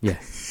 hi. Yeah.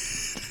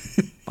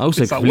 I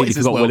also completely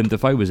forgot Willem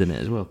Dafoe was in it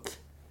as well.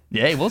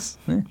 Yeah, he was.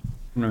 Yeah.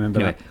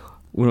 Remember that.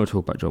 We're not talking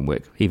about John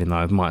Wick, even though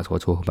I might as well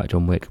talk about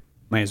John Wick.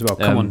 May as well.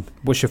 Come on.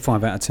 What's your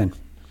 5 out of 10?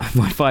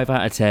 My 5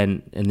 out of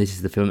 10, and this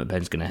is the film that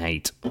Ben's going to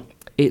hate.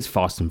 It's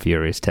Fast and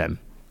Furious 10.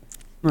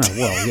 Oh,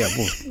 well, yeah,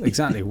 well,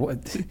 exactly.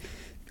 What?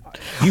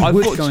 I've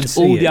watched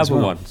all the other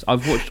ones.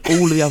 I've watched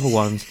all the other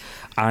ones,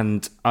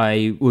 and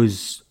it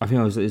was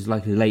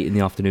like late in the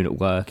afternoon at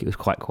work. It was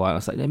quite quiet. I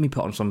was like, let me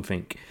put on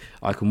something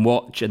I can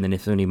watch, and then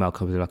if an email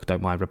comes in, I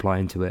don't mind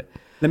replying to it.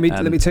 Let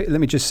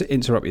me just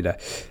interrupt you there.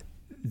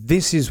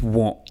 This is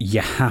what you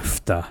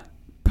have to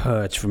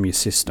purge from your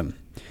system.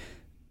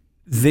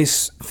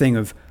 This thing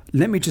of,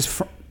 let me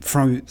just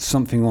throw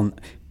something on,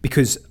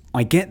 because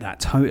I get that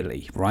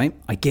totally, right?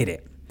 I get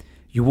it.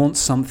 You want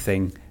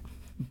something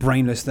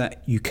brainless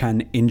that you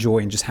can enjoy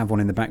and just have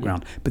on in the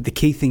background. But the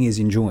key thing is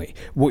enjoy.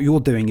 What you're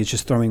doing is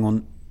just throwing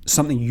on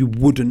something you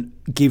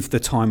wouldn't give the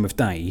time of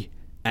day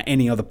at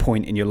any other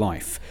point in your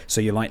life.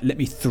 So you're like, let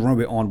me throw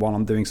it on while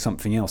I'm doing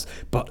something else.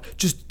 But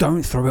just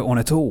don't throw it on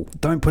at all.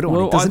 Don't put it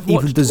on. It doesn't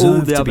even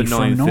deserve to be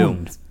thrown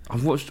on.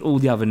 I've watched all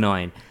the other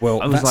 9.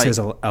 Well, that says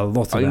a lot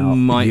about you. I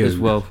might as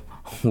well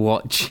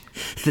watch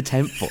the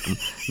 10th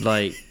one.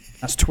 Like,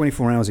 that's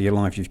 24 hours of your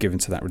life you've given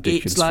to that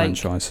ridiculous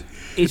franchise.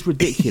 It's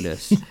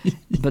ridiculous.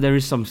 But there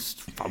is some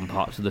fun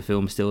parts of the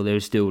film still. There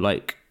is still,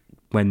 like,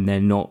 when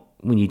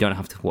you don't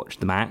have to watch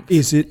the max.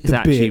 Is it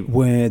the bit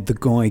where the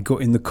guy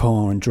got in the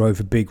car and drove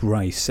a big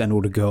race and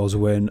all the girls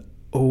went,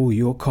 oh,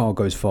 your car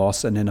goes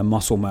fast, and then a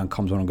muscle man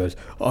comes on and goes,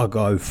 I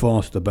go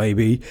faster,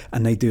 baby,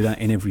 and they do that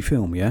in every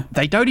film, yeah?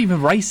 They don't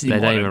even race anymore.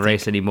 They don't even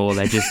race anymore.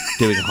 They're just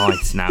doing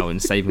heists now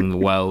and saving the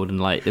world, and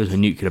like there was a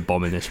nuclear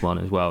bomb in this one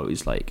as well.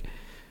 It's like,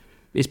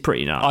 it's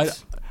pretty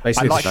nuts.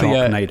 Basically, like the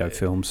Sharknado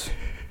films.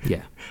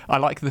 Yeah, I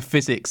like the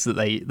physics that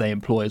they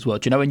employ as well.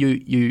 Do you know when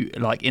you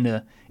like in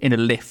a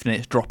lift and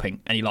it's dropping,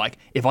 and you're like,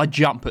 if I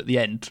jump at the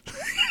end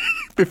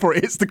before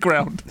it hits the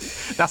ground,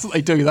 that's what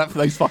they do. That for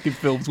those fucking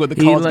films where the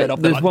cars get up.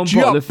 There's one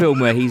part of the film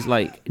where he's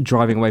like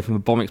driving away from a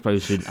bomb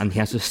explosion, and he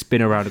has to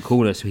spin around a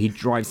corner, so he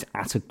drives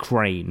at a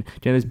crane.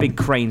 Do you know those big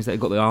cranes that have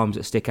got the arms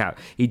that stick out?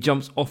 He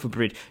jumps off a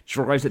bridge,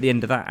 drives at the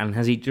end of that, and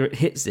as he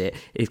hits it,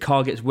 his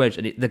car gets wedged,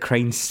 and the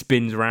crane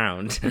spins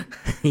round.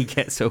 He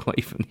gets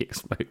away from the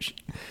explosion.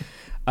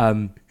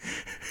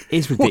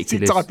 It's ridiculous. What's he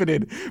typing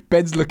in?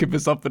 Ben's looking for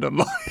something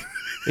online.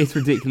 It's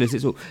ridiculous.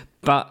 It's all,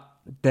 but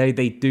they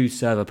do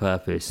serve a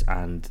purpose,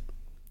 and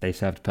they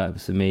served a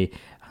purpose for me.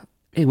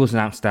 It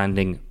wasn't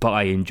outstanding, but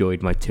I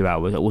enjoyed my 2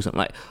 hours. It wasn't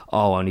like,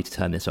 oh, I need to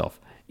turn this off.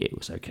 It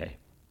was okay.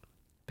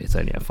 It's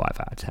only a 5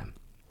 out of 10.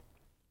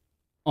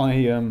 I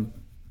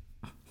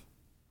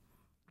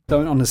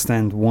don't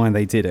understand why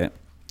they did it,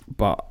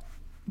 but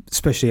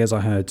especially as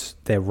I heard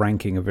their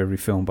ranking of every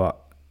film. But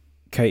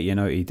Katie and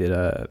Oti did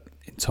a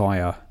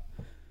entire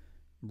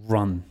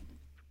run.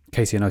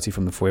 Casey and Oti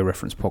from the For Your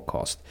Reference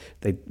podcast,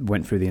 they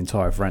went through the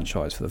entire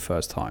franchise for the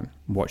first time,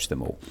 watched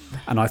them all,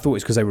 and I thought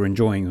it's because they were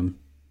enjoying them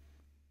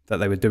that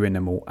they were doing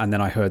them all. And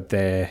then I heard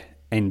their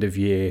end of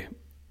year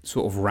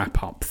sort of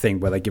wrap up thing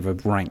where they give a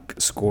rank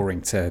scoring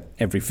to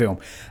every film,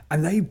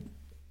 and they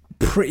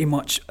pretty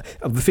much,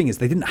 the thing is,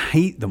 they didn't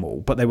hate them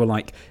all, but they were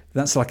like,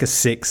 that's like a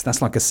 6,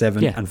 that's like a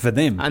 7, and for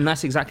them, and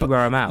that's exactly where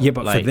I'm at. Yeah,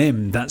 but for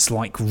them, that's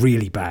like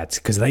really bad,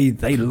 because they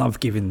love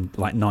giving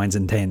like 9s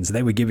and 10s.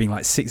 They were giving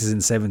like 6s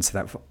and 7s to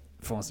that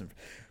Fast and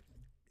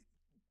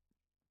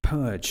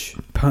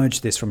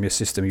Purge this from your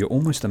system. You're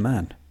almost a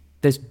man.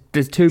 There's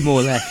 2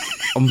 more left.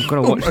 I'm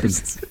gonna watch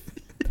them.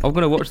 I'm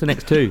gonna watch the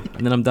next 2,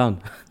 and then I'm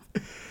done.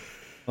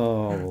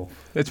 Oh,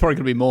 it's probably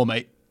gonna be more,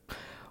 mate.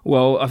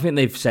 Well, I think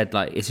they've said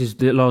like it's just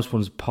the last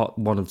one's part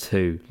 1 or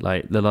 2.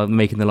 Like they're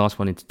making the last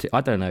one into 2.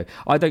 I don't know.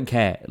 I don't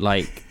care.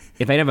 Like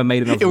if they never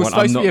made another one, it was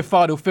supposed to be a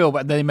final film,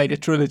 but then they made a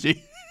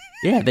trilogy.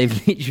 Yeah,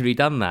 they've literally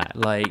done that.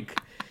 Like.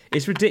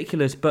 It's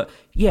ridiculous, but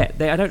yeah,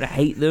 I don't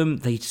hate them.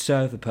 They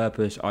serve a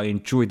purpose. I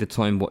enjoyed the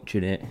time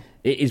watching it.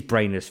 It is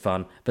brainless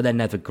fun, but they're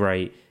never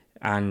great.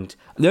 And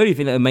the only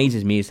thing that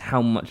amazes me is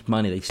how much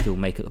money they still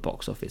make at the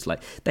box office.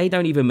 Like, they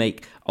don't even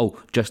make,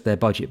 just their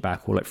budget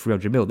back or like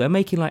 300 mil. They're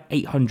making like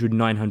 800,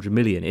 900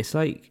 million. It's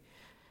like,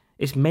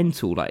 it's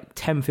mental, like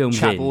 10 films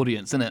Chap in.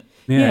 audience, isn't it?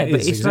 Yeah, but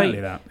it's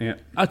exactly like, that. Yeah.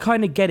 I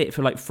kind of get it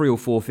for like 3 or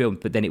 4 films,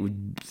 but then it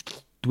would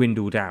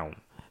dwindle down.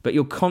 But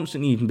you're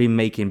constantly been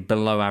making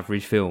below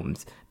average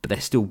films, but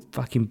they're still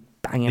fucking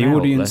banging out. The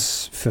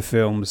audience for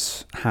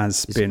films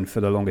has been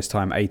for the longest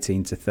time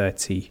 18 to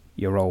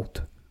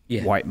 30-year-old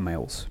white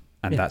males,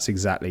 and that's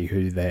exactly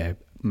who they're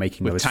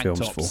making those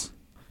films for.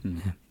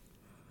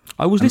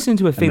 I was listening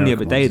to a thing the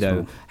other day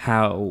though,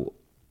 how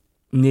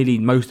nearly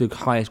most of the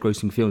highest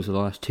grossing films of the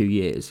last 2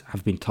 years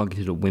have been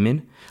targeted at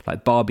women.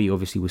 Like Barbie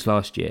obviously was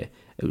last year,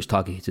 it was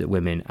targeted at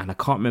women, and I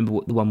can't remember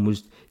what the one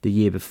was the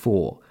year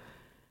before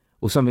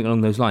or something along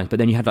those lines. But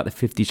then you had like the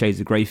 50 Shades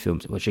of Grey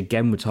films, which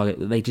again were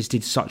targeted. They just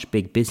did such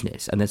big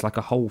business, and there's like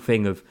a whole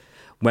thing of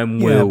when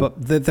will... Yeah,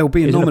 but there'll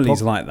be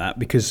anomalies like that,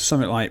 because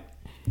something like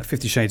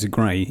 50 Shades of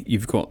Grey,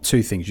 you've got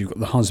two things. You've got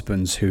the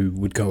husbands who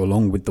would go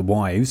along with the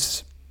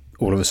wives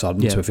all of a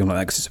sudden to a film like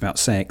that because it's about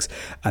sex,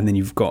 and then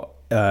you've got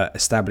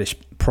established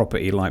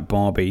property like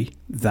Barbie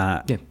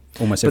that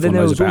almost everyone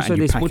knows about,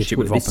 and you package it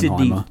with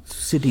Oppenheimer.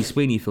 Sydney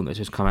Sweeney film that's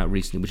just come out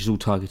recently, which is all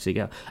targeted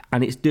out,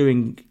 and it's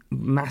doing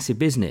massive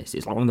business.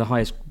 It's like one of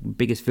the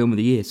biggest film of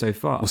the year so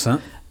far. What's that?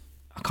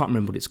 I can't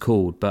remember what it's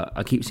called, but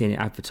I keep seeing it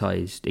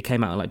advertised. It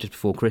came out like just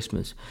before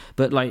Christmas,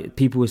 but like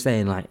people were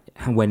saying like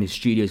when the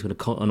studio's going to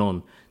cotton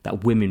on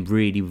that women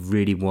really,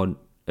 really want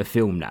a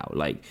film now.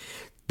 Like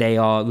they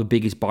are the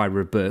biggest buyer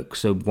of books,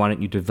 so why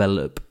don't you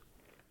develop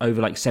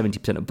over like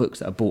 70% of books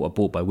that are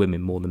bought by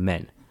women more than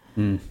men.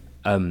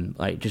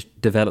 Like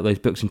just develop those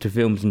books into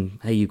films, and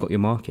hey, you've got your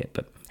market.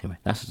 But anyway,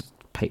 that's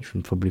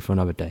Patreon probably for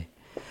another day.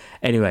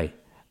 Anyway,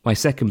 my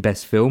second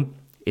best film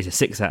is a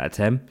 6 out of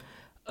 10.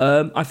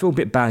 I feel a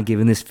bit bad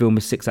giving this film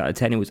a 6 out of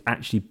 10. It was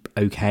actually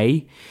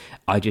okay.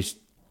 I just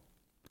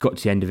got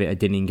to the end of it, I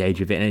didn't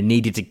engage with it, and it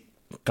needed to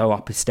go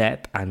up a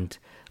step, and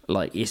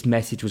like its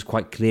message was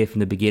quite clear from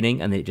the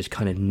beginning, and it just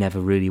kind of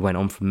never really went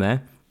on from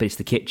there. But it's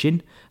The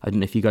Kitchen. I don't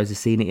know if you guys have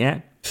seen it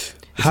yet.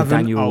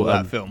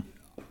 That film.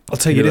 I'll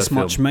tell you this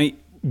much,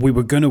 mate. We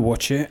were going to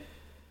watch it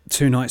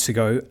 2 nights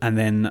ago and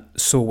then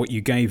saw what you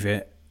gave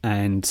it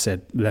and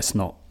said, let's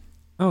not.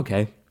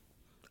 Okay.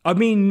 I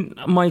mean,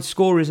 my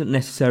score isn't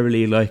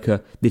necessarily like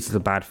this is a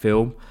bad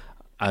film.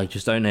 I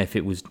just don't know if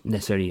it was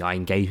necessarily I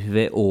engaged with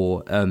it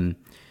or,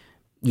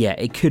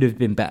 it could have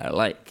been better.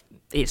 Like,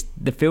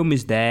 the film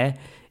is there.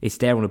 It's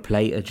there on a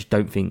plate. I just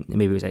don't think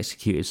maybe it was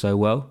executed so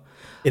well.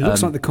 It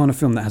looks like the kind of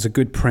film that has a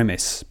good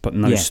premise, but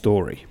no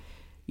story.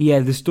 Yeah,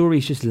 the story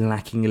is just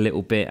lacking a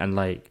little bit, and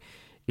like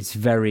it's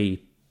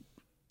very.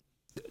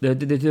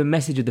 The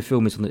message of the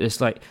film is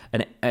it's like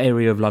an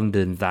area of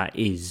London that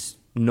is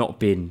not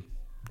been.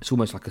 It's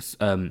almost like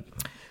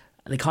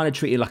they kind of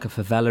treat it like a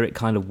favela. It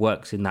kind of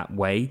works in that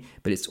way,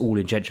 but it's all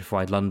in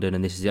gentrified London,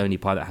 and this is the only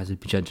part that hasn't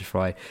been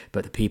gentrified.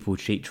 But the people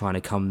keep trying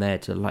to come there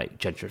to like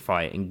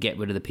gentrify it and get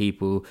rid of the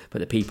people, but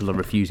the people are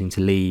refusing to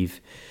leave.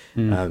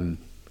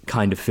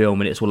 Kind of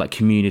film, and it's all like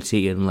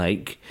community, and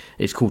like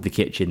it's called The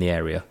Kitchen, the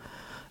area.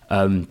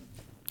 I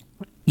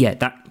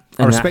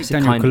respect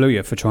Daniel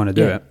Kaluuya for trying to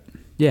do it.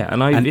 Yeah,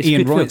 and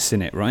Ian Wright's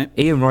in it, right?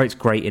 Ian Wright's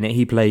great in it.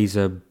 He plays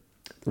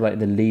like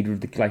the leader of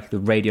the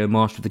radio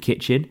master of The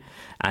Kitchen,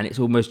 and it's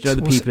almost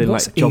the people in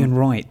like Ian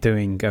Wright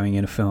doing going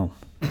in a film.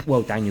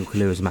 Well, Daniel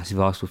Kaluuya is a massive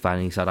Arsenal fan,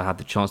 and he said I had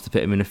the chance to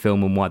put him in a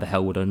film, and why the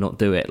hell would I not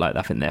do it? Like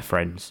I think they're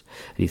friends.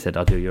 And he said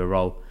I'll do you a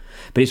role,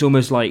 but it's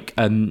almost like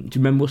do you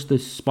remember what's the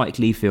Spike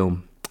Lee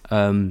film?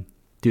 Do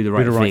the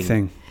right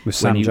thing with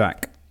Sam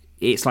Jack.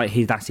 It's like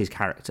that's his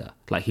character.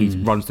 Like he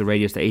runs the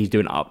radio station. He's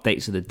doing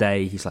updates of the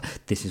day. He's like,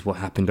 this is what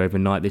happened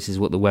overnight. This is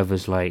what the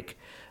weather's like.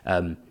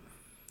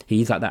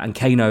 He's like that. And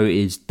Kano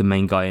is the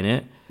main guy in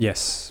it.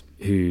 Yes.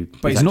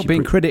 But he's not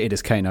being credited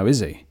as Kano,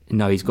 is he?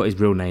 No, he's got his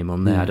real name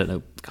on there. I don't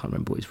know. Can't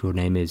remember what his real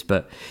name is.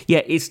 But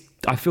yeah,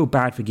 I feel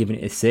bad for giving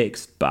it a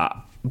 6. But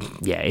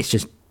yeah, it's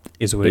just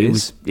is what it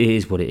is. It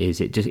is what it is.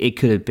 It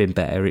could have been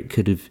better. It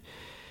could have.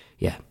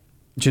 Yeah.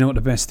 Do you know what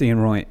the best Ian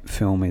Wright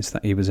film is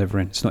that he was ever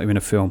in? It's not even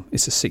a film.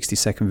 It's a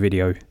 60-second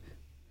video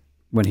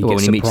when he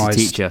gets surprised. Meets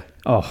his teacher.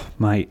 Oh,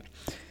 mate.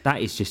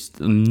 That is just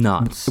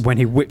nuts. When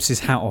he whips his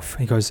hat off,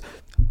 he goes,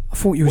 I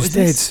thought you was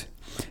dead. This?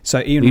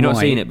 So Ian You've Wright... not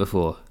seen it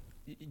before?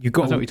 You've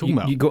got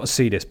to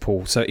see this,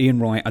 Paul. So Ian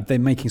Wright, they're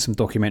making some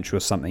documentary or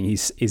something.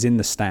 He's in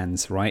the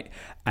stands, right?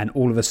 And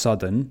all of a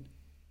sudden,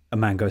 a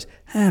man goes,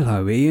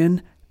 hello,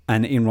 Ian.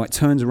 And Ian Wright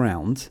turns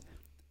around,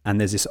 and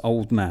there's this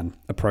old man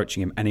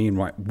approaching him, and Ian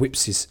Wright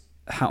whips his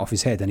hat off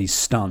his head, and he's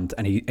stunned,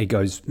 and he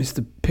goes,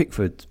 Mr.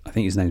 Pickford, I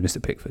think his name is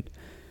Mr. Pickford,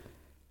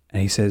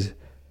 and he says,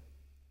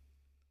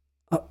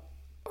 I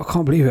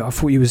can't believe it, I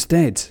thought you was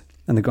dead.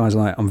 And the guy's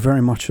like, I'm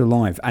very much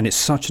alive. And it's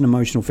such an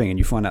emotional thing, and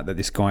you find out that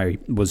this guy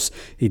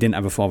he didn't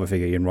have a father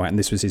figure, Ian Wright, and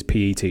this was his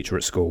PE teacher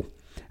at school,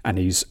 and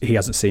he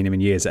hasn't seen him in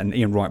years, and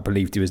Ian Wright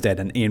believed he was dead,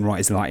 and Ian Wright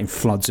is like in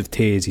floods of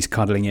tears, he's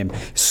cuddling him.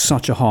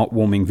 Such a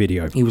heartwarming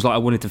video. He was like, I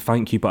wanted to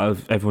thank you, but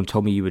everyone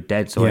told me you were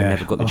dead, so I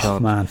never got the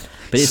chance. Man.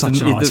 But it's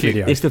such a nice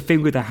video. It's the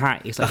thing with the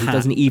hat. It's like he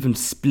doesn't even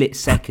split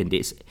second.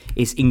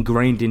 It's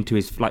ingrained into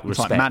his like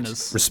respect. Like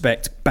manners.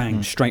 Respect,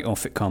 bang, straight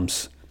off it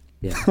comes.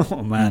 Yeah.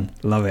 Oh man,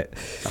 love it.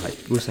 All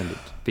right, we'll send it.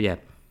 But yeah.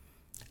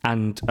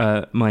 And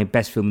my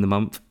best film of the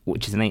month,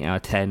 which is an 8 out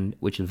of 10,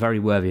 which is very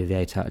worthy of the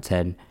 8 out of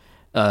 10.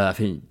 I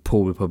think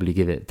Paul would probably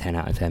give it 10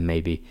 out of 10,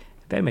 maybe.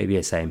 But maybe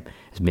the same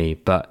as me.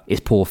 But it's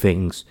Poor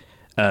Things.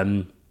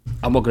 I'm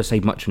not going to say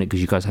much on it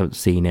because you guys haven't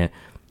seen it.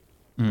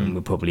 And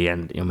we'll probably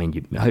end. I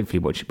mean, hopefully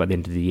watch it by the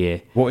end of the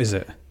year. What is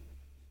it?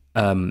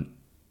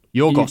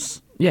 Yorgos.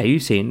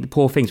 You've seen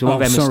Poor Things. One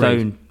of Emma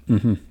Stone.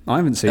 Mm-hmm. I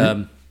haven't seen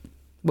it.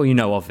 Well, you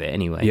know of it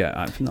anyway. Yeah,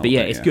 I've not. But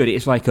yeah, it's good.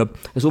 It's like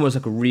it's almost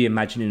like a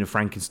reimagining of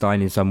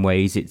Frankenstein in some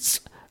ways. It's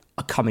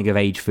a coming of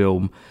age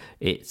film.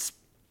 It's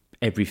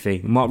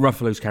everything. Mark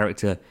Ruffalo's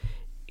character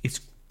is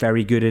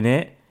very good in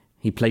it.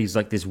 He plays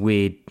like this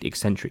weird,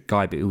 eccentric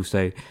guy,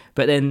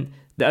 but then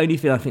the only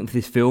thing I think for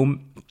this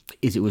film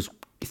is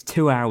it's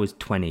 2 hours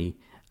 20,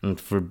 and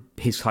for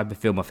his type of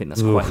film, I think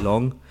that's quite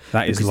long.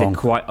 That is because long.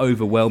 They're quite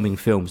overwhelming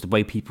films. The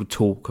way people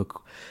talk,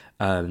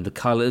 the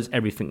colours,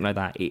 everything like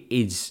that. It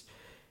is,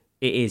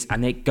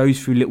 and it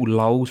goes through little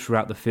lulls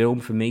throughout the film.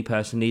 For me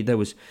personally, there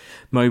was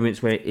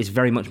moments where it's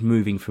very much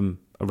moving from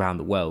around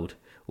the world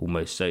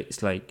almost. So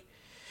it's like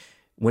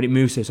when it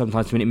moves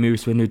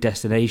to a new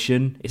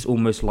destination, it's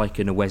almost like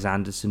in a Wes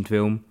Anderson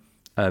film.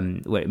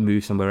 Where it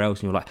moves somewhere else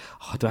and you're like,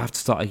 oh, do I have to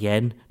start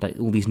again? Like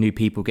all these new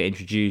people get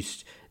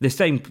introduced. The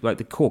same, like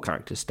the core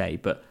characters stay,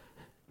 but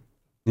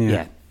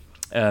yeah,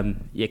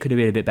 it could have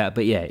been a bit better.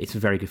 But yeah, it's a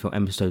very good film.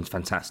 Emma Stone's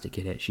fantastic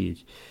in it.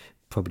 She's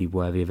probably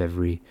worthy of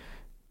every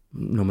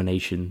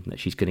nomination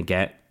that she's going to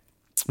get.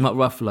 Mark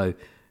Ruffalo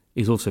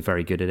is also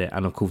very good at it,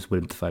 and of course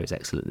Willem Dafoe is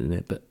excellent in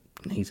it. But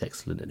he's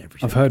excellent in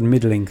everything. I've heard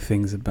middling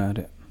things about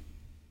it.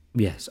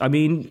 Yes, I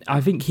mean,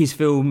 I think his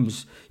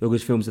films,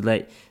 Yorgos films,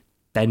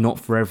 they're not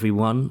for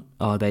everyone,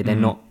 are they? They're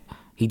not.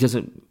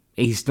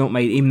 He's not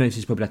made. Even though this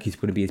is probably like he's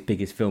going to be his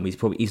biggest film,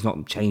 he's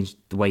not changed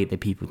the way that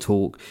people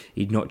talk.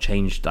 He's not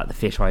changed like the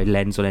fisheye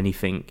lens on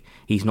anything.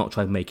 He's not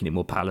tried making it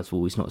more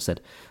palatable. He's not said,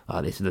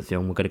 "Oh, this is the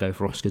film we're going to go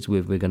for Oscars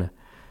with." We're going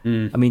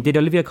to. I mean, did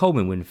Olivia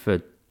Colman win for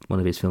one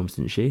of his films?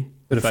 Didn't she?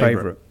 But a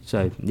favourite.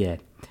 So yeah,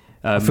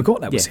 I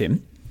forgot that was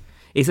him.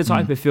 It's the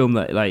type of film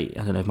that, like,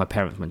 I don't know, if my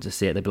parents went to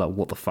see it, they'd be like,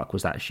 "What the fuck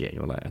was that shit?" And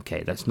you're like,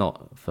 "Okay, that's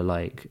not for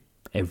like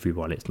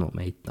everyone. It's not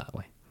made that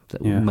way." So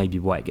maybe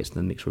why it gets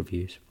the mixed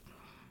reviews.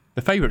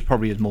 The Favourite's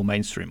probably his more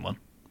mainstream one.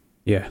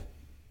 Yeah.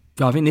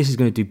 I think this is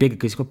going to do bigger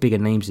because it's got bigger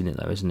names in it,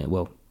 though, isn't it?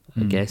 Well,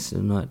 I guess.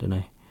 And I don't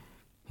know.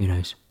 Who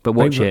knows? But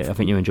watch it. I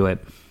think you'll enjoy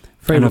it.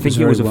 And I think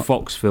it was a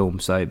Fox film,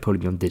 so it'd probably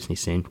be on Disney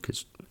soon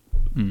because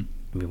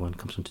everyone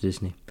comes onto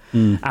Disney.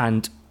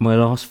 And my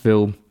last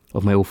film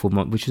of my awful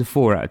month, which is a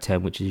 4 out of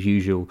 10, which is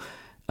usual,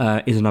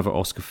 is another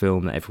Oscar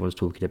film that everyone's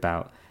talking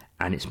about,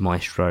 and it's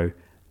Maestro,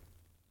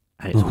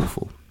 and it's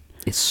awful.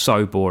 It's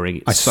so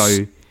boring.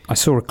 I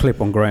saw a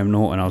clip on Graham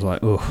Norton. I was like,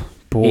 oh,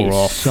 bore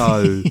off.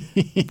 So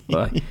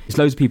there's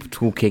loads of people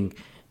talking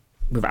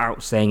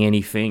without saying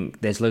anything.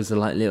 There's loads of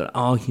like little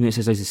arguments.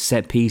 There's loads of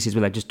set pieces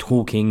where they're just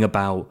talking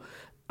about,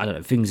 I don't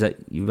know, things that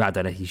you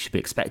should be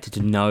expected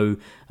to know,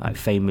 like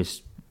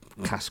famous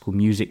classical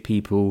music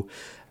people,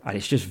 and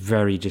it's just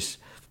very just.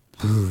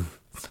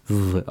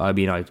 I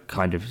mean,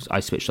 I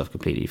switched off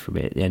completely from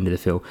it at the end of the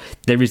film.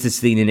 There is this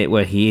scene in it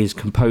where he is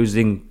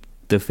composing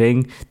the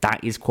thing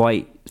that is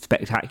quite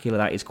spectacular.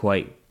 That is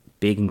quite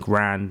big and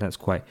grand. That's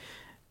quite.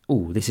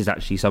 Oh, this is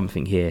actually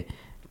something here.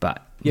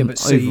 But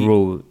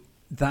overall,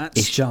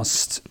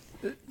 that's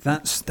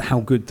how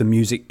good the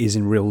music is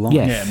in real life.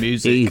 Yeah,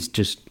 music. It is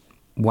just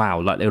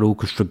wow. Like their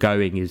orchestra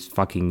going is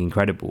fucking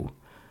incredible.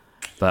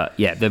 But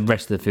yeah, the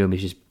rest of the film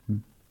is just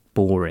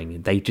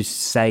boring. They just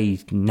say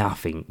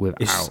nothing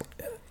without.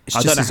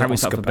 I don't know how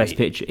it's up for Best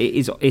Picture.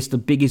 It's the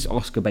biggest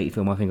Oscar bait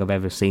film I think I've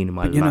ever seen in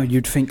my life. You know,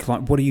 you'd think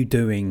like, what are you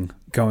doing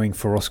going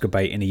for Oscar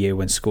bait in a year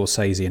when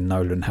Scorsese and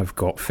Nolan have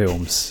got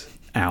films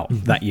out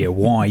that year?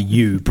 Why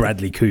you,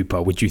 Bradley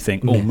Cooper, would you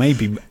think, oh,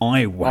 maybe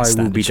I will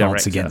stand a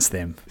chance against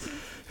them?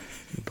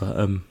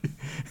 But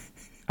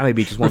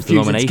maybe just want the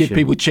nomination. To give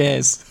people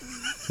chairs.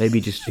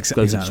 Maybe just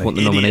want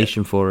the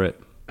nomination for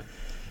it.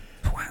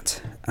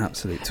 Twat.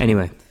 Absolute twat.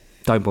 Anyway,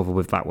 don't bother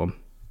with that one.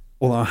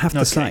 Well, I have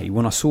to say,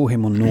 when I saw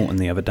him on Norton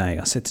the other day,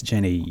 I said to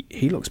Jenny,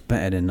 he looks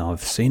better than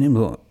I've seen him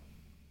look.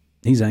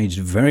 He's aged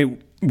very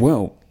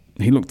well.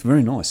 He looked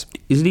very nice.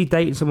 Isn't he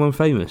dating someone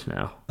famous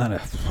now? I know.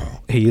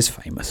 He is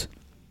famous.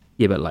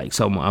 Yeah, but like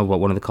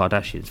one of the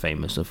Kardashians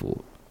famous, I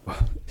thought.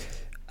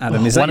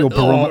 Adam, is that your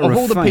barometer of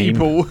all the fame?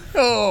 People?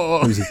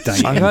 Who's he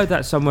dating? I heard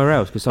that somewhere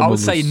else. Because I would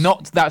say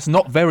that's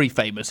not very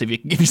famous if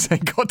you say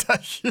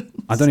Kardashian.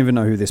 I don't even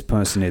know who this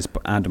person is,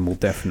 but Adam will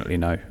definitely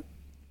know.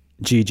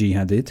 Gigi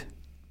Hadid.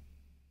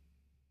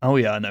 Oh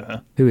yeah, I know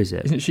her. Who is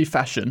it? Isn't she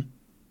fashion?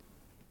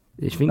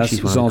 I think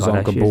she's one of the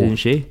Kardashians, isn't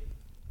she?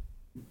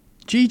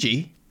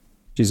 Gigi?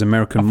 She's an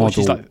American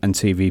model and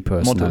TV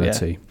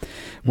personality. Model, yeah.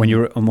 When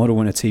you're a model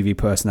and a TV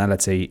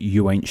personality,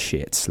 you ain't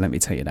shit. Let me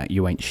tell you that.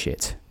 You ain't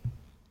shit.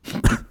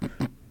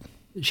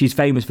 She's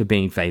famous for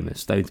being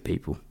famous, those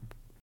people.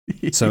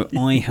 So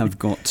I have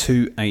got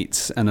 2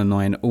 8s and a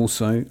 9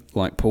 also,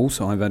 like Paul,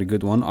 so I've had a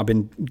good one. I've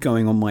been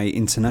going on my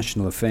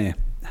international affair,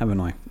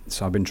 haven't I?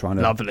 So I've been trying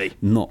to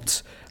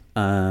not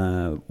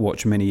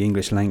watch many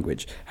English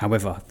language.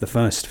 However, the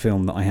first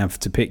film that I have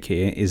to pick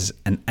here is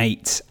an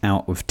 8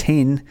 out of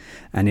 10,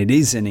 and it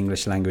is an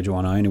English language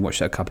one. I only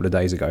watched it a couple of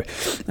days ago,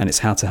 and it's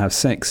How to Have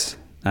Sex,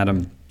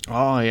 Adam.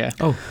 Oh, yeah.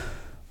 Oh.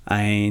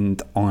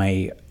 And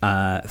I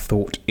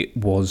thought it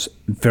was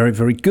very,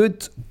 very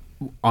good.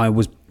 I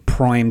was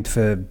primed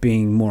for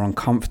being more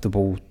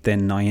uncomfortable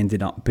than I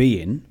ended up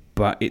being,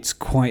 but it's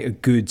quite a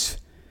good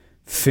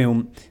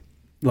film.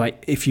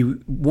 like if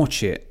you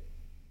watch it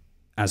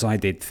as I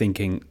did,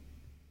 thinking,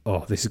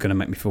 "Oh, this is going to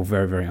make me feel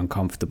very, very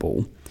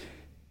uncomfortable,"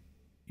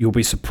 you'll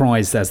be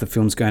surprised as the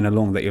film's going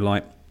along that you're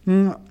like,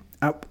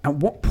 at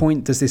what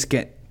point does this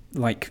get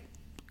like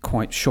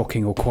quite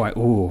shocking or quite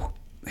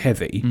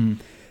heavy?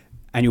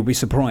 And you'll be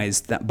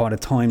surprised that by the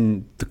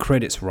time the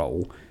credits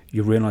roll,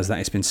 you realise that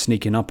it's been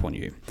sneaking up on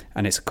you,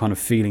 and it's a kind of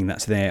feeling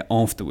that's there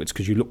afterwards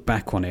because you look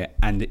back on it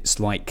and it's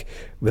like,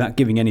 without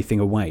giving anything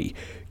away,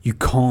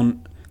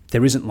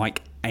 there isn't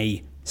like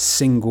a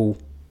single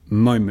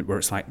moment where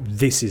it's like,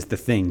 this is the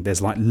thing.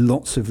 There's like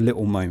lots of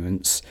little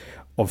moments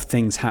of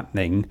things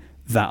happening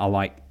that are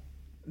like,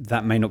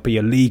 that may not be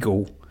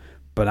illegal,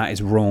 but that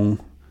is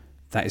wrong,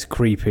 that is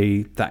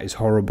creepy, that is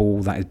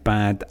horrible, that is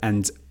bad,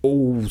 and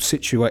all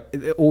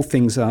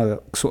things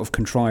are sort of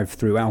contrived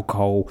through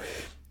alcohol,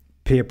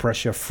 peer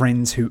pressure,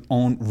 friends who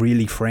aren't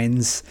really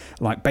friends.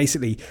 Like,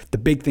 basically, the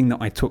big thing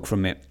that I took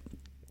from it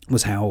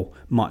was how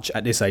much,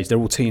 at this age, they're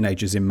all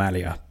teenagers in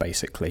Malia,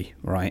 basically,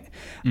 right?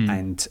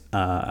 And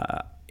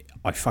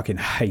I fucking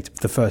hate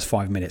the first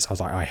 5 minutes. I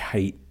was like, I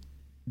hate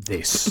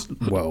this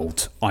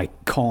world. I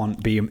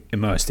can't be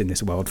immersed in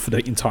this world for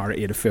the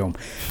entirety of the film.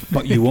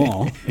 But you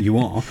are,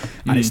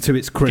 and it's to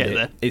its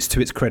credit. It's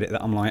to its credit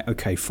that I'm like,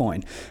 okay,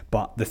 fine.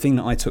 But the thing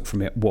that I took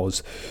from it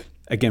was,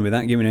 again,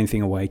 without giving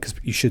anything away, because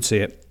you should see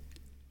it,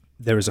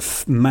 there is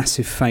a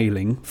massive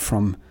failing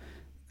from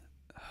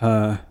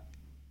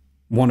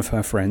one of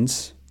her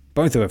friends,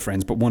 both of her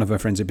friends, but one of her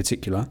friends in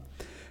particular,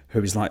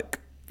 who is like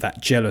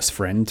that jealous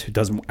friend who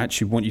doesn't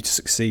actually want you to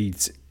succeed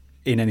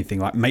in anything,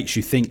 like makes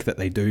you think that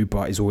they do,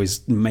 but is always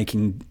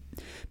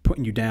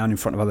putting you down in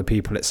front of other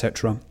people,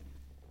 etc.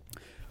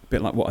 A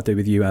bit like what I do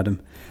with you,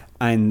 Adam.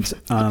 And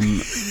on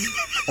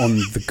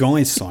the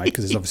guy's side,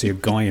 because there's obviously a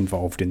guy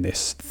involved in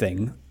this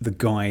thing, the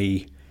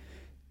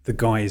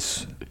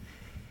guy's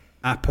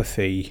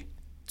apathy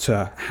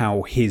to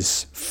how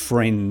his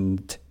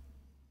friend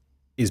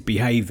is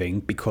behaving,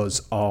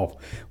 because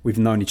we've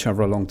known each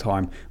other a long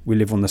time, we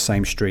live on the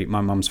same street,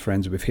 my mum's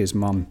friends with his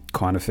mum,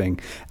 kind of thing.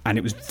 And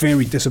it was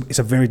it's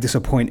a very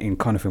disappointing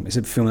kind of film. It's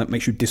a film that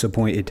makes you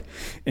disappointed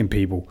in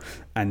people,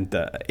 and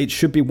it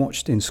should be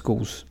watched in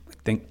schools, I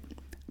think.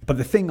 But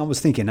the thing I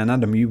was thinking, and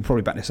Adam, you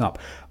probably back this up,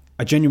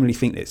 I genuinely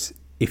think this: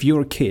 if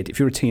you're a kid, if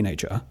you're a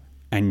teenager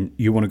and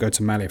you want to go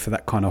to Malia for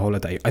that kind of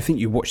holiday, I think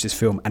you watch this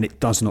film and it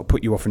does not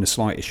put you off in the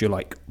slightest. You're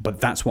like, but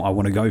that's what I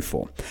want to go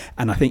for.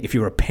 And I think if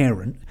you're a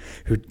parent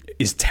who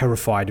is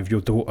terrified of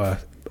your daughter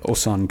or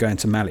son going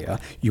to Malia,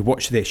 you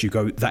watch this, you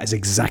go, that is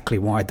exactly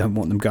why I don't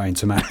want them going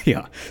to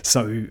Malia.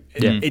 So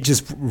it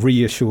just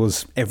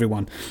reassures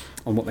everyone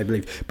on what they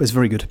believe. But it's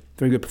very good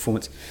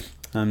performance.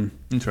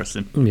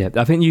 Interesting. Yeah,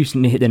 I think you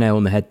hit the nail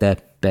on the head there,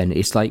 Ben.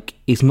 It's like,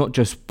 it's not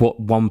just what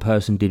one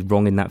person did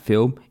wrong in that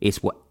film,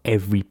 it's what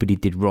everybody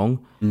did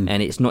wrong.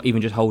 And it's not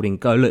even just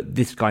go, look,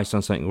 this guy's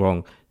done something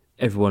wrong,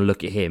 everyone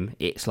look at him.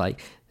 It's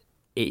like,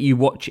 you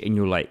watch it and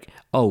you're like,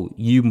 oh,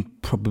 you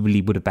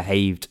probably would have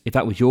behaved, if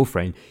that was your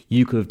friend,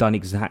 you could have done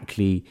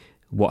exactly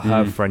what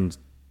her friend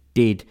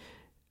did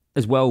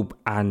as well.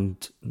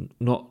 And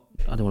not,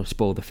 I don't want to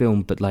spoil the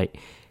film, but like,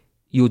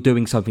 you're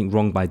doing something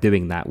wrong by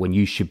doing that when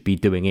you should be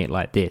doing it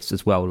like this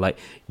as well. Like,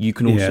 you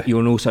can also,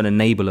 you're also an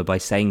enabler by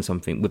saying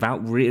something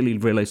without really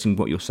realizing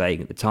what you're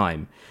saying at the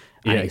time.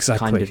 And it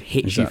kind of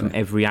hits you from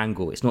every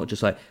angle. It's not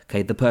just like,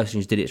 okay, the person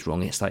who did it's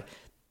wrong. It's like,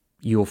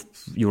 you're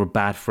a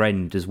bad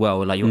friend as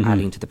well. Like, you're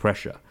adding to the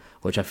pressure,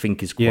 which I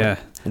think is quite,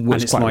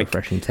 quite a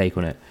refreshing take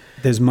on it.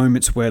 There's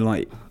moments where,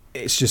 like,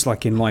 it's just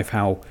like in life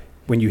how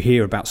when you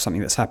hear about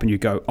something that's happened, you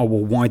go, oh,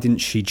 well, why didn't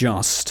she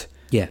just...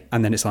 Yeah.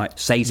 And then it's like...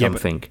 Say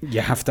something.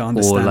 You have to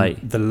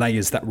understand the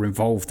layers that were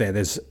involved there.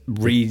 There's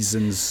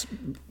reasons,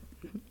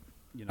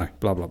 blah,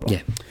 blah, blah.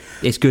 Yeah.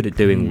 It's good at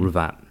doing all of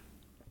that.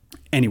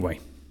 Anyway,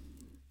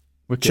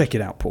 check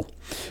it out, Paul.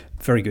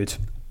 Very good.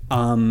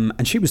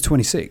 And she was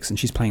 26 and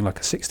she's playing like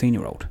a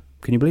 16-year-old.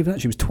 Can you believe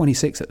that? She was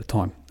 26 at the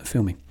time of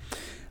filming.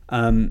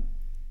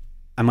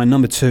 And my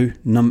number 2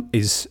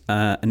 is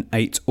an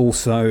 8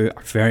 also.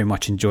 I very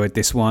much enjoyed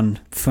this one.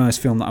 First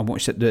film that I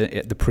watched at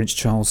the Prince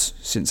Charles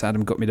since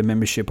Adam got me the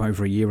membership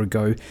over a year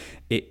ago.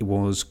 It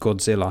was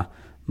Godzilla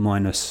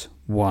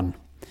 -1.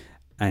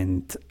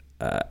 And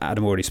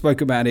Adam already spoke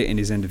about it in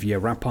his end of year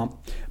wrap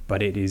up.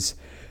 But it is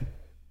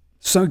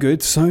so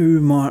good, so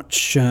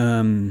much...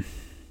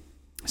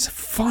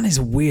 fun is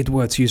a weird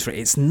word to use for it.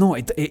 It's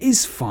not. It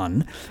is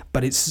fun,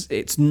 but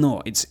it's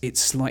not.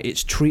 It's like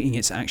it's treating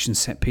its action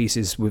set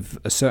pieces with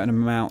a certain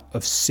amount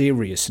of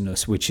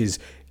seriousness, which is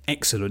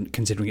excellent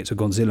considering it's a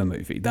Godzilla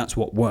movie. That's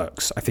what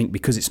works, I think,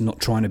 because it's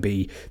not trying to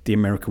be the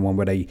American one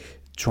where they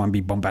try and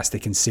be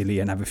bombastic and silly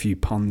and have a few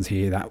puns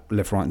here, that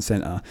left, right, and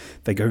center.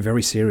 They go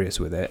very serious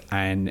with it,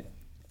 and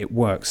it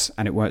works.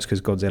 And it works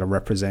because Godzilla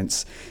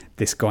represents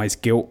this guy's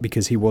guilt,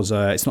 because he was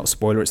it's not a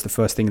spoiler, it's the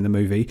first thing in the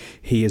movie.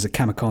 He is a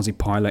kamikaze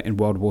pilot in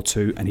World War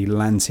II, and he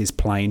lands his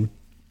plane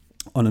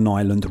on an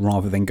island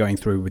rather than going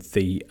through with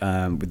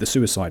the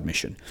suicide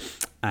mission.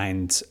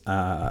 And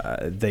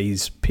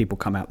these people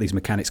come out, these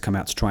mechanics come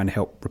out to try and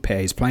help repair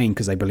his plane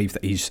because they believe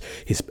that his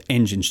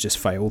engine's just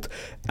failed.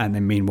 And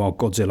then meanwhile,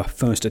 Godzilla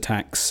first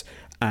attacks,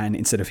 and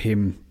instead of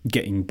him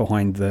getting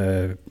behind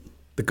the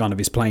gun of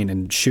his plane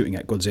and shooting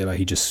at Godzilla,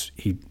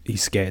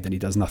 he's scared and he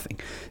does nothing.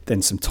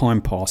 Then some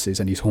time passes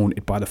and he's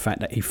haunted by the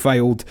fact that he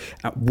failed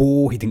at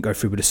war. He didn't go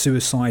through with a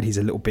suicide. He's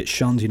a little bit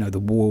shunned. The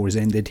war has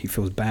ended. He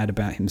feels bad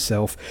about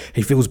himself.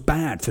 He feels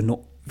bad for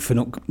not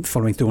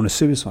following through on a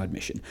suicide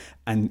mission.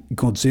 And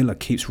Godzilla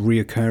keeps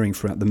reoccurring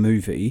throughout the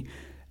movie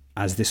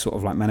as this sort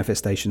of like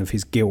manifestation of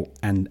his guilt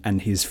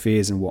and his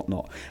fears and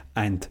whatnot.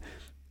 And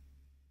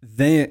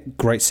they're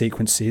great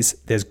sequences.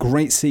 There's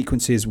great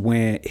sequences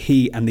where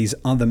he and these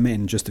other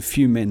men, just a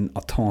few men,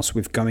 are tasked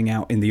with going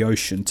out in the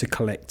ocean to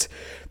collect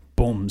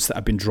bombs that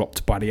have been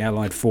dropped by the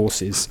Allied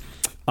forces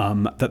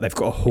that they've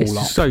got to haul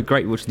up. It's so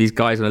great watching these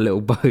guys on a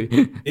little boat.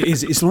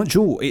 It's like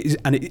Jaws.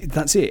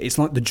 That's it. It's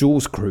like the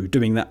Jaws crew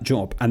doing that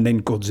job, and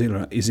then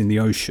Godzilla is in the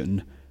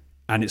ocean,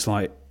 and it's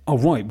like, oh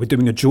right, we're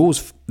doing a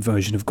Jaws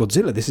version of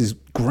Godzilla. This is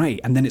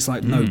great. And then it's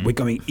like, no, we're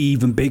going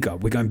even bigger.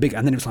 We're going bigger.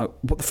 And then it's like,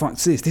 what the fuck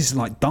is this? This is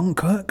like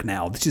Dunkirk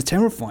now. This is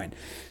terrifying.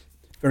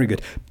 Very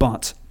good.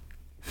 But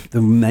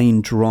the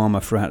main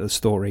drama throughout the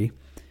story,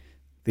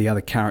 the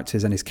other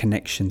characters and his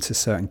connection to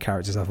certain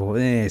characters, I thought,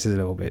 this is a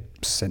little bit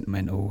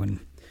sentimental, and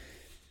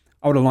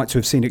I would have liked to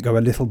have seen it go a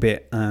little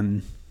bit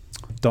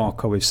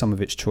darker with some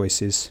of its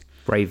choices.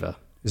 Braver.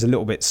 It's a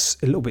little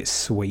bit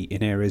sweet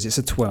in areas. It's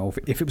a 12.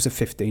 If it was a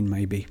 15,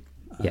 maybe.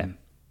 Yeah.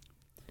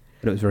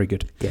 But it was very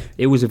good. Yeah.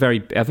 It was I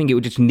think it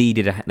just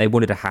needed they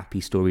wanted a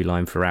happy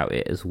storyline throughout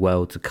it as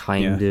well to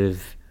kind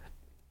of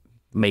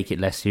make it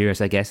less serious,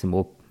 I guess, and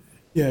more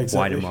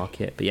wider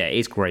market. But yeah,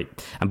 it's great.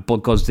 And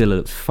Godzilla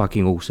looks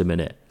fucking awesome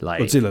in it.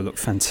 Like, Godzilla looked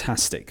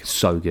fantastic.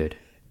 So good.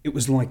 It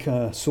was like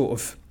a sort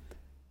of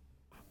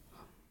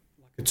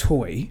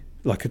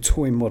like a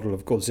toy model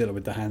of Godzilla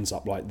with the hands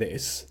up like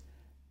this,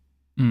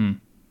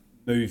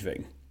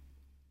 moving.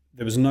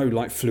 There was no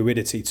like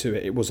fluidity to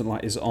it. It wasn't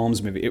like his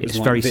arms moving. It was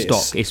like very this.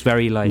 stock. It's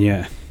very like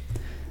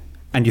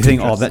And you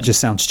think, that just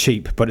sounds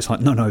cheap, but it's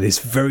like, no, it's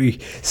very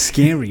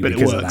scary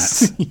because of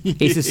that.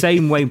 It's the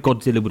same way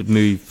Godzilla would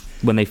move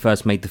when they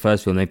first made the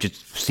first film. They've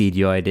just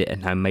CGI'd it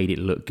and now made it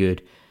look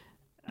good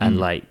and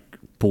like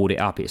brought it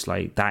up. It's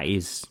like, that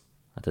is,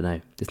 I don't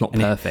know, it's not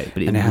perfect,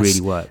 but it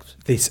really works.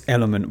 This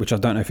element, which I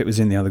don't know if it was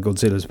in the other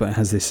Godzillas, but it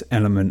has this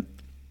element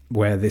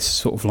where this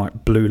sort of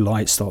like blue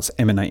light starts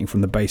emanating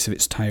from the base of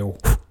its tail.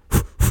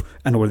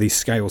 And all of these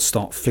scales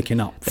start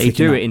flicking up. They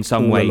do it in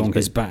some ways, along but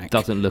his back. It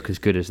doesn't look as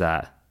good as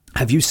that.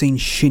 Have you seen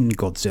Shin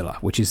Godzilla,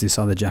 which is this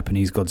other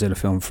Japanese Godzilla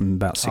film from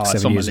about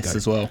 6-7 years ago?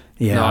 As well.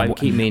 Yeah, no, I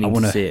keep meaning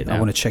to see it now. I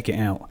want to check it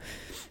out.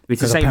 It's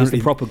the same as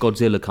the proper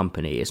Godzilla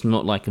company. It's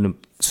not like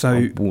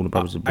Warner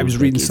Brothers. I was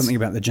reading something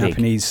about the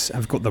Japanese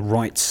have got the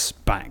rights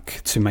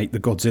back to make the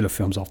Godzilla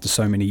films after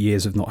so many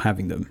years of not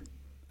having them,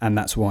 and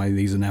that's why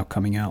these are now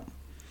coming out.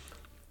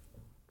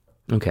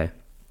 Okay.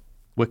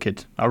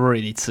 Wicked. I really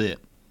need to see it.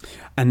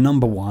 And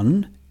number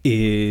one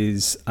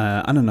is,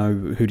 I don't know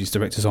who these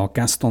directors are,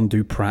 Gaston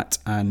Duprat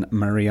and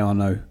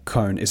Mariano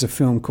Cohn. It's a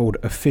film called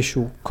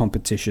Official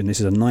Competition. This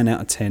is a 9 out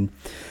of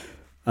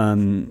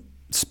 10.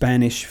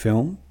 Spanish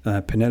film,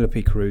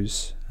 Penelope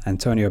Cruz,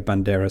 Antonio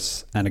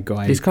Banderas, and a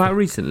guy... It's come out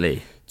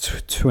recently?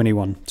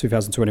 2021.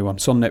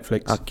 It's on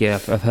Netflix. Yeah,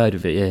 I've heard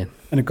of it, yeah.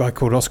 And a guy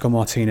called Oscar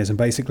Martinez. And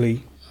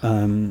basically,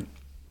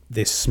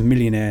 this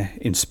millionaire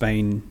in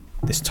Spain,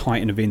 this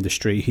titan of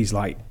industry, he's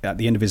like, at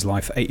the end of his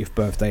life, 80th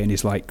birthday, and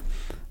he's like,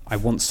 I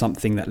want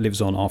something that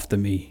lives on after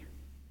me,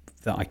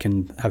 that I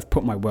can have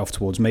put my wealth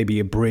towards. Maybe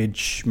a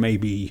bridge,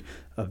 maybe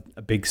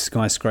a big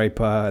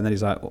skyscraper, and then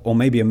he's like, or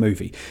maybe a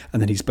movie.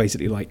 And then he's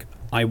basically like,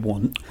 I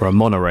want... Or a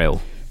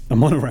monorail. A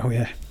monorail,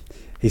 yeah.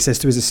 He says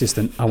to his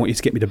assistant, I want you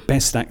to get me the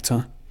best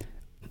actor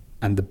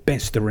and the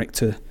best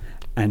director,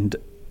 and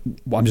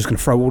I'm just going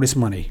to throw all this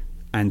money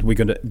and we're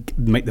going to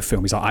make the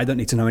film. He's like, I don't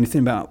need to know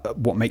anything about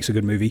what makes a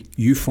good movie.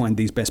 You find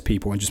these best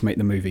people and just make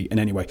the movie. And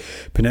anyway,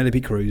 Penelope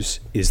Cruz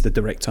is the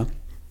director,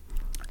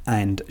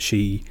 and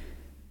she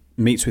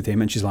meets with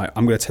him and she's like,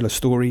 I'm going to tell a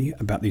story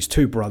about these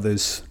two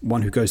brothers,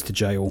 one who goes to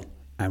jail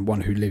and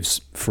one who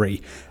lives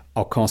free.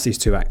 I'll cast these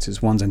two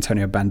actors. One's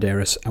Antonio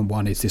Banderas and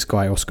one is this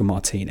guy, Oscar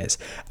Martinez.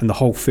 And the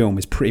whole film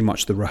is pretty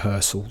much the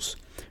rehearsals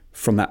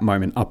from that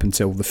moment up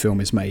until the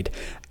film is made.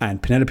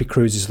 And Penelope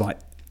Cruz is like,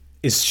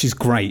 she's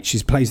great.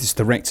 She plays this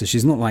director.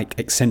 She's not like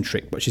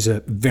eccentric, but she's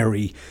a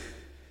very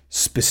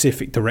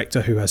specific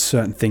director who has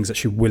certain things that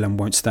she will and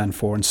won't stand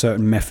for, and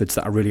certain methods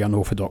that are really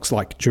unorthodox.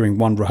 Like during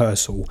one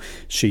rehearsal,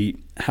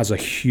 she has a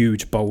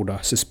huge boulder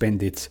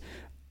suspended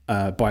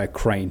by a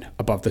crane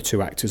above the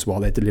two actors while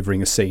they're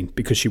delivering a scene,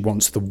 because she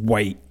wants the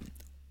weight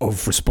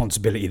of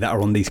responsibility that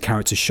are on these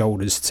characters'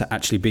 shoulders to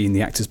actually be in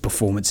the actors'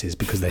 performances,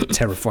 because they're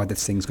terrified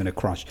this thing's going to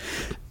crush.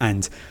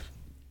 And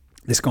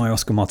this guy,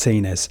 Oscar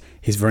Martinez,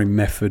 he's very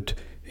method.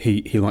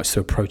 He likes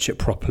to approach it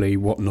properly,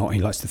 whatnot. He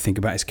likes to think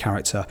about his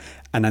character.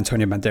 And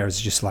Antonio Banderas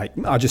is just like,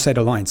 I'll just say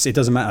the lines. It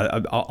doesn't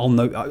matter. I'll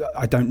know.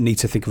 I don't need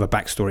to think of a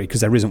backstory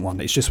because there isn't one.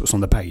 It's just what's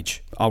on the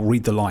page. I'll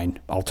read the line.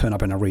 I'll turn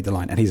up and I'll read the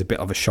line. And he's a bit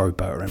of a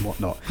showboater and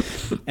whatnot.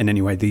 And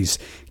anyway, these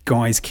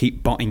guys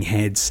keep butting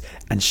heads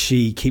and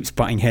she keeps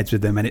butting heads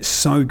with them. And it's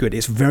so good.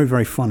 It's very,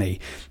 very funny.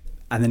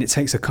 And then it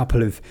takes a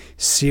couple of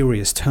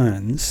serious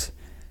turns.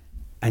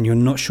 And you're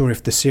not sure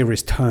if the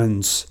serious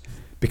turns...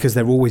 because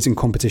they're always in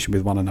competition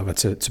with one another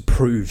to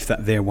prove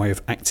that their way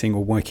of acting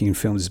or working in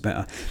films is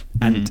better.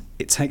 And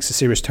it takes a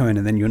serious turn,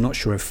 and then you're not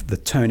sure if the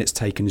turn it's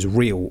taken is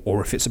real or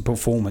if it's a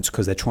performance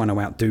because they're trying to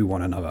outdo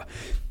one another.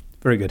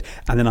 Very good.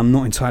 And then I'm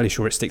not entirely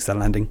sure it sticks the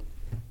landing,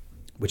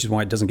 which is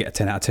why it doesn't get a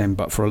 10 out of 10.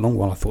 But for a long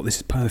while, I thought this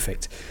is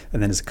perfect.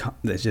 And then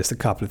there's just a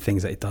couple of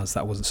things that it does that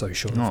I wasn't so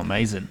sure of. Oh,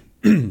 amazing.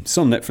 It's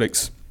on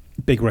Netflix.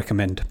 Big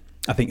recommend.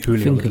 I think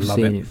Julio would love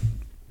it.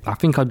 I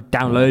think I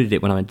downloaded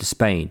it when I went to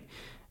Spain.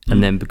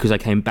 And then because I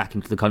came back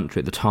into the country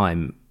at the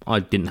time,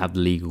 I didn't have the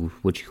legal,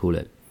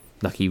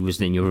 like he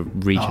was in your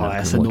region. Oh,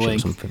 that's annoying. Or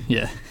something.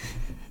 Yeah.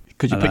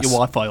 Could you put your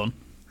Wi-Fi on?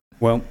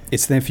 Well,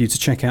 it's there for you to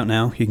check out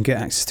now. You can get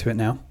access to it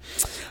now.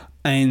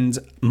 And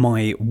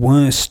my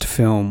worst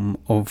film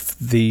of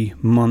the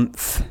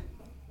month,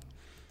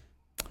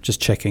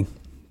 just checking,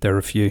 there are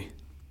a few.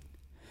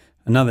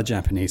 Another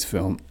Japanese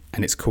film,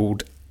 and it's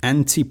called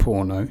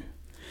Anti-Porno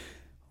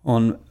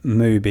on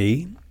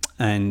Mubi,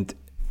 and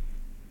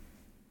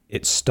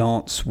it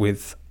starts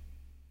with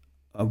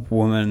a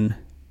woman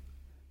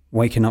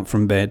waking up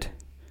from bed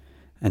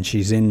and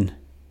she's in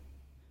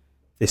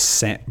this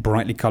set,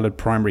 brightly coloured,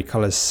 primary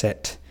colours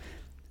set.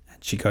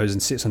 And she goes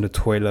and sits on the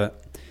toilet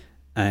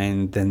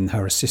and then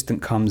her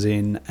assistant comes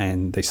in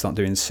and they start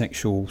doing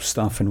sexual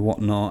stuff and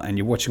whatnot. And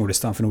you're watching all this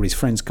stuff and all these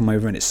friends come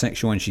over and it's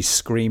sexual and she's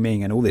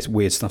screaming and all this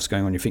weird stuff's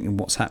going on. You're thinking,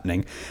 what's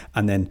happening?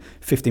 And then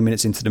 15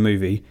 minutes into the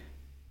movie,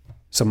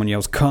 someone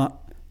yells, cut.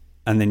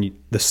 And then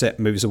the set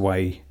moves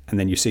away, and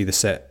then you see the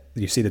set,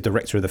 you see the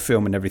director of the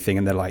film and everything,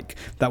 and they're like,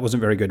 that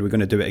wasn't very good, we're going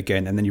to do it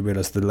again. And then you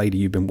realise the lady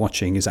you've been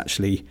watching is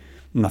actually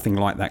nothing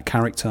like that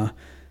character.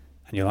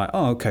 And you're like,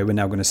 oh, okay, we're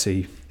now going to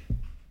see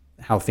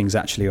how things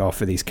actually are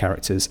for these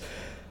characters.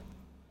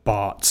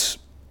 But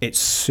it's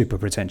super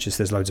pretentious.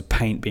 There's loads of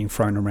paint being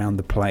thrown around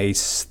the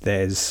place.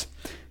 There's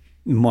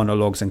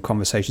monologues and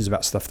conversations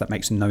about stuff that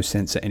makes no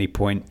sense at any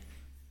point.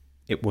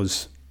 It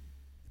was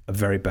a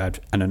very bad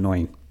and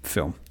annoying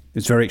film.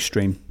 It's very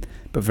extreme,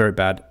 but very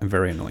bad and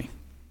very annoying.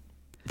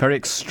 Very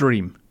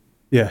extreme?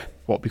 Yeah.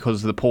 What,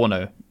 because of the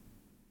porno?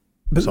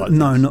 But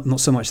no, not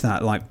so much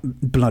that. Like,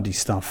 bloody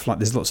stuff. Like,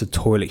 there's lots of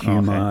toilet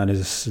humour. Oh, okay.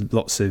 There's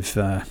lots of...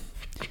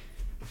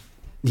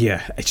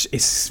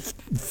 it's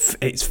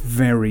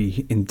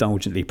very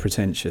indulgently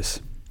pretentious.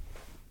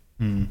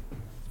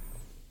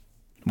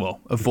 Well,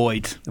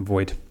 avoid.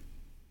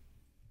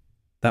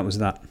 That was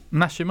that.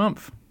 And that's your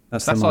month.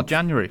 That's our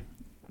January.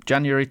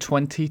 January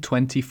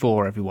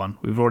 2024, everyone.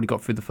 We've already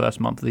got through the first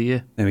month of the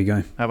year. There we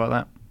go. How about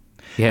that?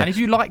 Yeah. And if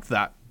you liked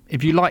that,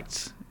 if you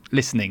liked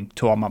listening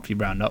to our monthly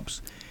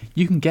roundups,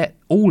 you can get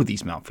all of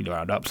these monthly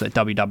roundups at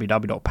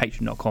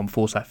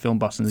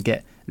www.patreon.com/filmbusters and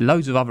get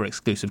loads of other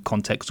exclusive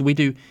content. So we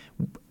do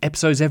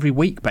episodes every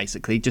week,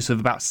 basically, just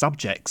about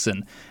subjects.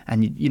 And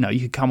you know,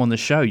 you could come on the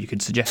show, you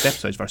could suggest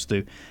episodes for us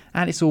to do.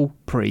 And it's all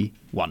pretty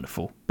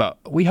wonderful. But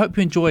we hope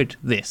you enjoyed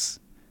this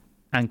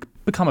and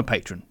become a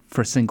patron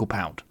for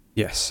 £1.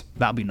 Yes.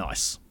 That'd be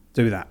nice.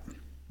 Do that.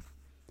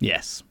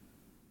 Yes.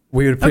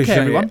 We would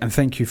appreciate it, and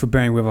thank you for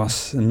bearing with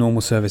us. And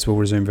normal service will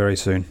resume very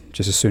soon,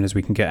 just as soon as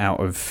we can get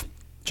out of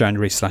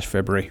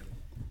January/February.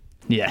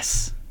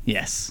 Yes.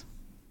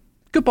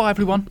 Goodbye,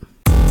 everyone.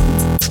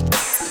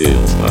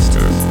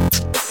 Filmbusters.